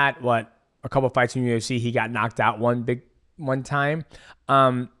 He's had, a couple fights in UFC. He got knocked out one time.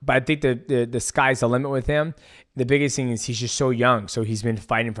 But I think the sky's the limit with him. The biggest thing is he's just so young. So he's been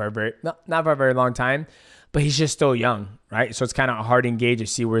fighting for not for a very long time, but he's just still young, right? So it's kind of hard to engage to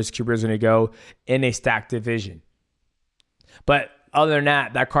see where his career is going to go in a stacked division. But other than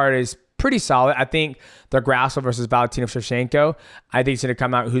that card is pretty solid. I think the Grasso versus Valentina Shevchenko, I think it's going to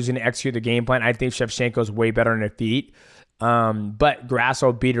come out who's going to execute the game plan. I think Shevchenko's way better on her feet. But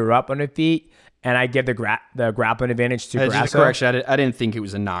Grasso beat her up on her feet, and I give the grappling advantage to Grasso. Just a correction, I didn't think it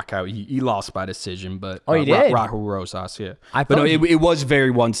was a knockout. He lost by decision, but he did? Raul Rosas, yeah. It was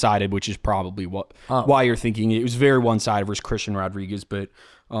very one-sided, which is probably why you're thinking it was very one-sided versus Christian Rodriguez. But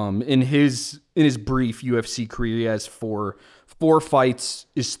in his brief UFC career, he has four fights,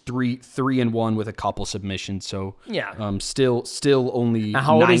 is 3-1 with a couple submissions. So still only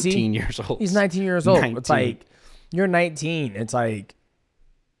how old 19 is he? years old. He's 19 years old. 19. It's like, you're 19. It's like,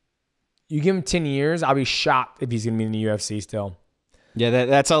 you give him 10 years, I'll be shocked if he's going to be in the UFC still. Yeah,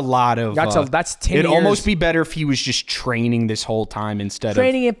 that's a lot of. That's 10 years. It'd almost be better if he was just training this whole time instead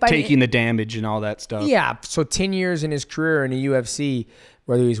of taking the damage and all that stuff. Yeah, so 10 years in his career in the UFC,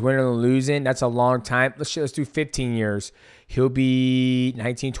 whether he's winning or losing, that's a long time. Let's do 15 years. He'll be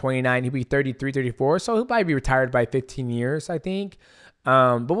 19, 29. He'll be 33, 34. So he'll probably be retired by 15 years, I think.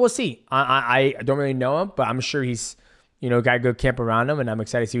 But we'll see. I don't really know him, but I'm sure he's, got a good camp around him, and I'm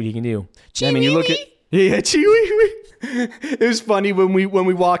excited to see what he can do. I mean, you look at Chewy. It was funny when we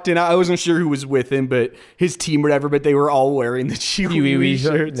walked in. I wasn't sure who was with him, but his team or whatever. But they were all wearing the Chewy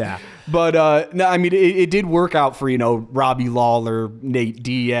shirts. Yeah. But no, I mean it did work out for Robbie Lawler, Nate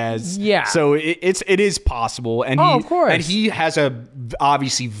Diaz. Yeah. So it is possible, and of course, and he has a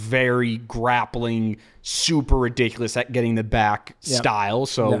obviously very grappling, super ridiculous at getting the back style.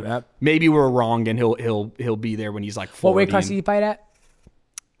 So maybe we're wrong, and he'll be there when he's like 40. What weight class did he fight at?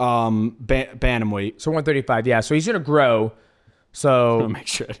 Bantamweight. So 135, yeah. So he's gonna grow. So I'll make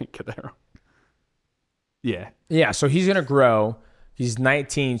sure I didn't get that wrong. Yeah. Yeah. So he's gonna grow. He's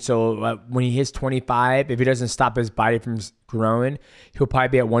 19. So when he hits 25, if he doesn't stop his body from growing, he'll probably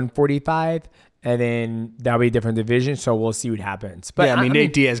be at 145, and then that'll be a different division. So we'll see what happens. But yeah, I mean,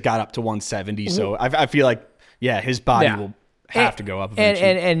 Nate Diaz got up to 170, so I feel like his body will have to go up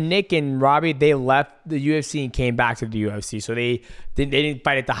eventually. And Nick and Robbie, they left the UFC and came back to the UFC, so they didn't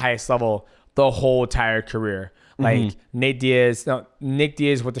fight at the highest level the whole entire career. Like Nick Diaz with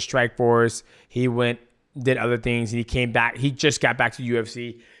the Strikeforce, he did other things, and he came back. He just got back to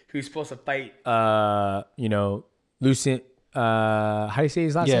UFC. He was supposed to fight, Lucent. How do you say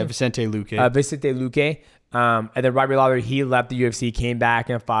his last name? Yeah, Vicente Luque. Vicente Luque. And then Robbie Lawler, he left the UFC, came back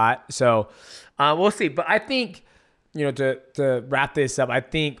and fought. So we'll see. But I think, to wrap this up, I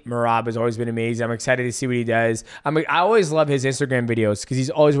think Merab has always been amazing. I'm excited to see what he does. I always love his Instagram videos because he's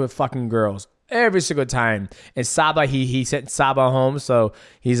always with fucking girls every single time. And Saba, he sent Saba home, so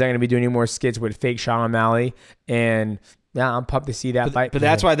he's not going to be doing any more skits with fake Sean O'Malley. And yeah, I'm pumped to see that fight. But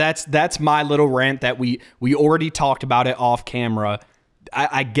that's why that's my little rant that we already talked about it off camera.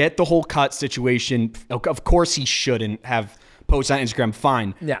 I get the whole cut situation. Of course, he shouldn't have posted on Instagram.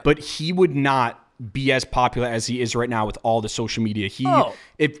 Fine. Yeah. But he would not be as popular as he is right now with all the social media. I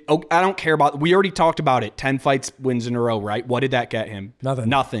don't care about. We already talked about it. 10 fights, wins in a row. Right? What did that get him? Nothing.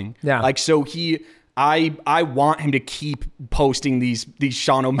 Nothing. Yeah. So he. I want him to keep posting these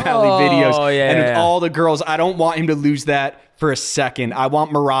Sean O'Malley videos and all the girls. I don't want him to lose that for a second. I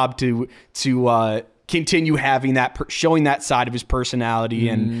want Merab to continue having that, showing that side of his personality.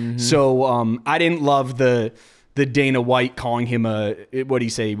 And so I didn't love the Dana White calling him what did he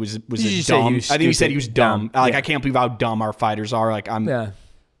say? Was it dumb? I think he said he was dumb. Like, I can't believe how dumb our fighters are. Like,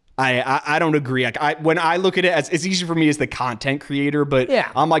 I don't agree. Like, when I look at it, it's easy for me as the content creator, but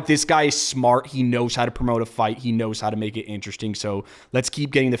I'm like, this guy is smart. He knows how to promote a fight. He knows how to make it interesting. So let's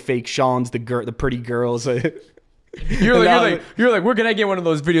keep getting the fake Seans, the pretty girls. You're like, where can I get one of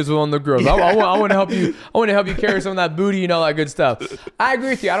those videos with one of the girls? I want to help you. I want to help you carry some of that booty and all that good stuff. I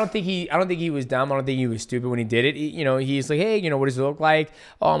agree with you. I don't think he was dumb. I don't think he was stupid when he did it. He's like, hey, what does it look like?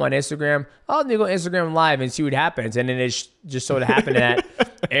 Oh, I'm on Instagram. Oh, let me go Instagram Live and see what happens. And then it just sort of happened that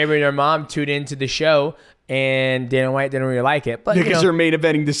everybody and their mom tuned into the show. And Dana White didn't really like it. But because they're main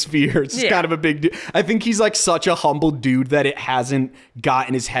eventing the Sphere. It's kind of a big deal. I think he's like such a humble dude that it hasn't got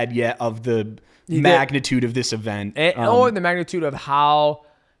in his head yet of the magnitude of this event. Or the magnitude of how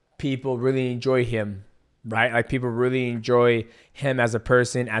people really enjoy him, right? Like, people really enjoy him as a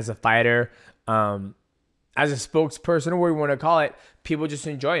person, as a fighter, as a spokesperson, or what you want to call it. People just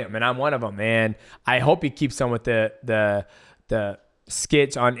enjoy him, and I'm one of them. And I hope he keeps on with the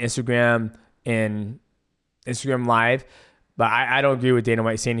skits on Instagram and Instagram Live. But I don't agree with Dana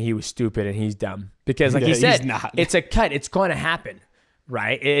White saying he was stupid and he's dumb. Because like he said, it's a cut. It's going to happen.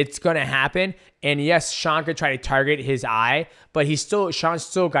 Right? It's going to happen. And yes, Sean could try to target his eye, but Sean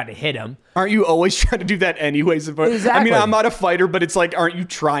still got to hit him. Aren't you always trying to do that anyways? Exactly. I mean, I'm not a fighter, but it's like, aren't you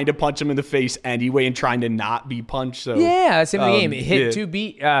trying to punch him in the face anyway and trying to not be punched? So yeah, it's in the game.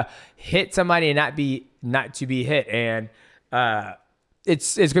 Hit somebody and not to be hit. And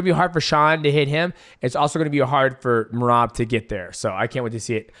it's going to be hard for Sean to hit him. It's also going to be hard for Merab to get there. So I can't wait to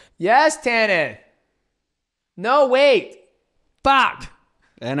see it. Yes, Tannen. No, wait. Fuck.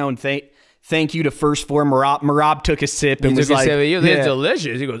 I know, and thank you to First Form. Merab took a sip and was like, "It's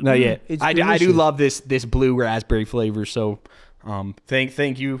delicious." He goes, "No, yeah, I do love this blue raspberry flavor." So,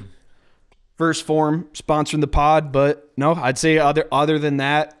 thank you, First Form, sponsoring the pod. But no, I'd say other than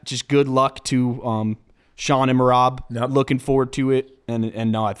that, just good luck to Sean and Merab. Yep. Looking forward to it,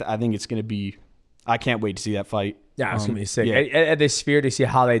 and no, I think it's gonna be. I can't wait to see that fight. Yeah, it's going to be sick. Yeah. At the Sphere, to see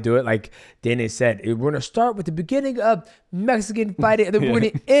how they do it, like Dana said, we're going to start with the beginning of Mexican fighting, and then we're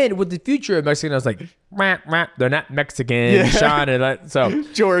going to end with the future of Mexican. I was like, they're not Mexican, Sean. And so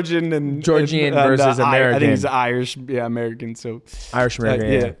Georgian versus American. I think it's Irish, American. So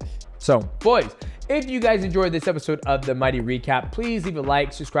Irish-American, yeah. So, boys, if you guys enjoyed this episode of the Mighty Recap, please leave a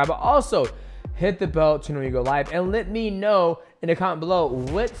like, subscribe, but also hit the bell to know when you go live, and let me know in the comment below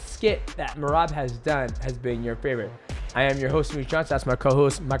what skit that Merab has done has been your favorite. I am your host, Demetrious Johnson. That's my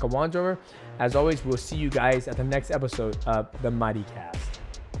co-host, Michael Wandover. As always, we'll see you guys at the next episode of the MightyCast.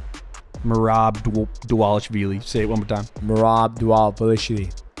 Merab Dvalishvili. Say it one more time. Merab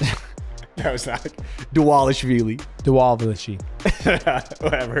Dvalishvili. That was not Dvalishvili. Dvalishvili.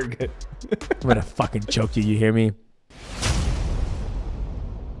 Whatever. Good. I'm gonna fucking choke you. You hear me?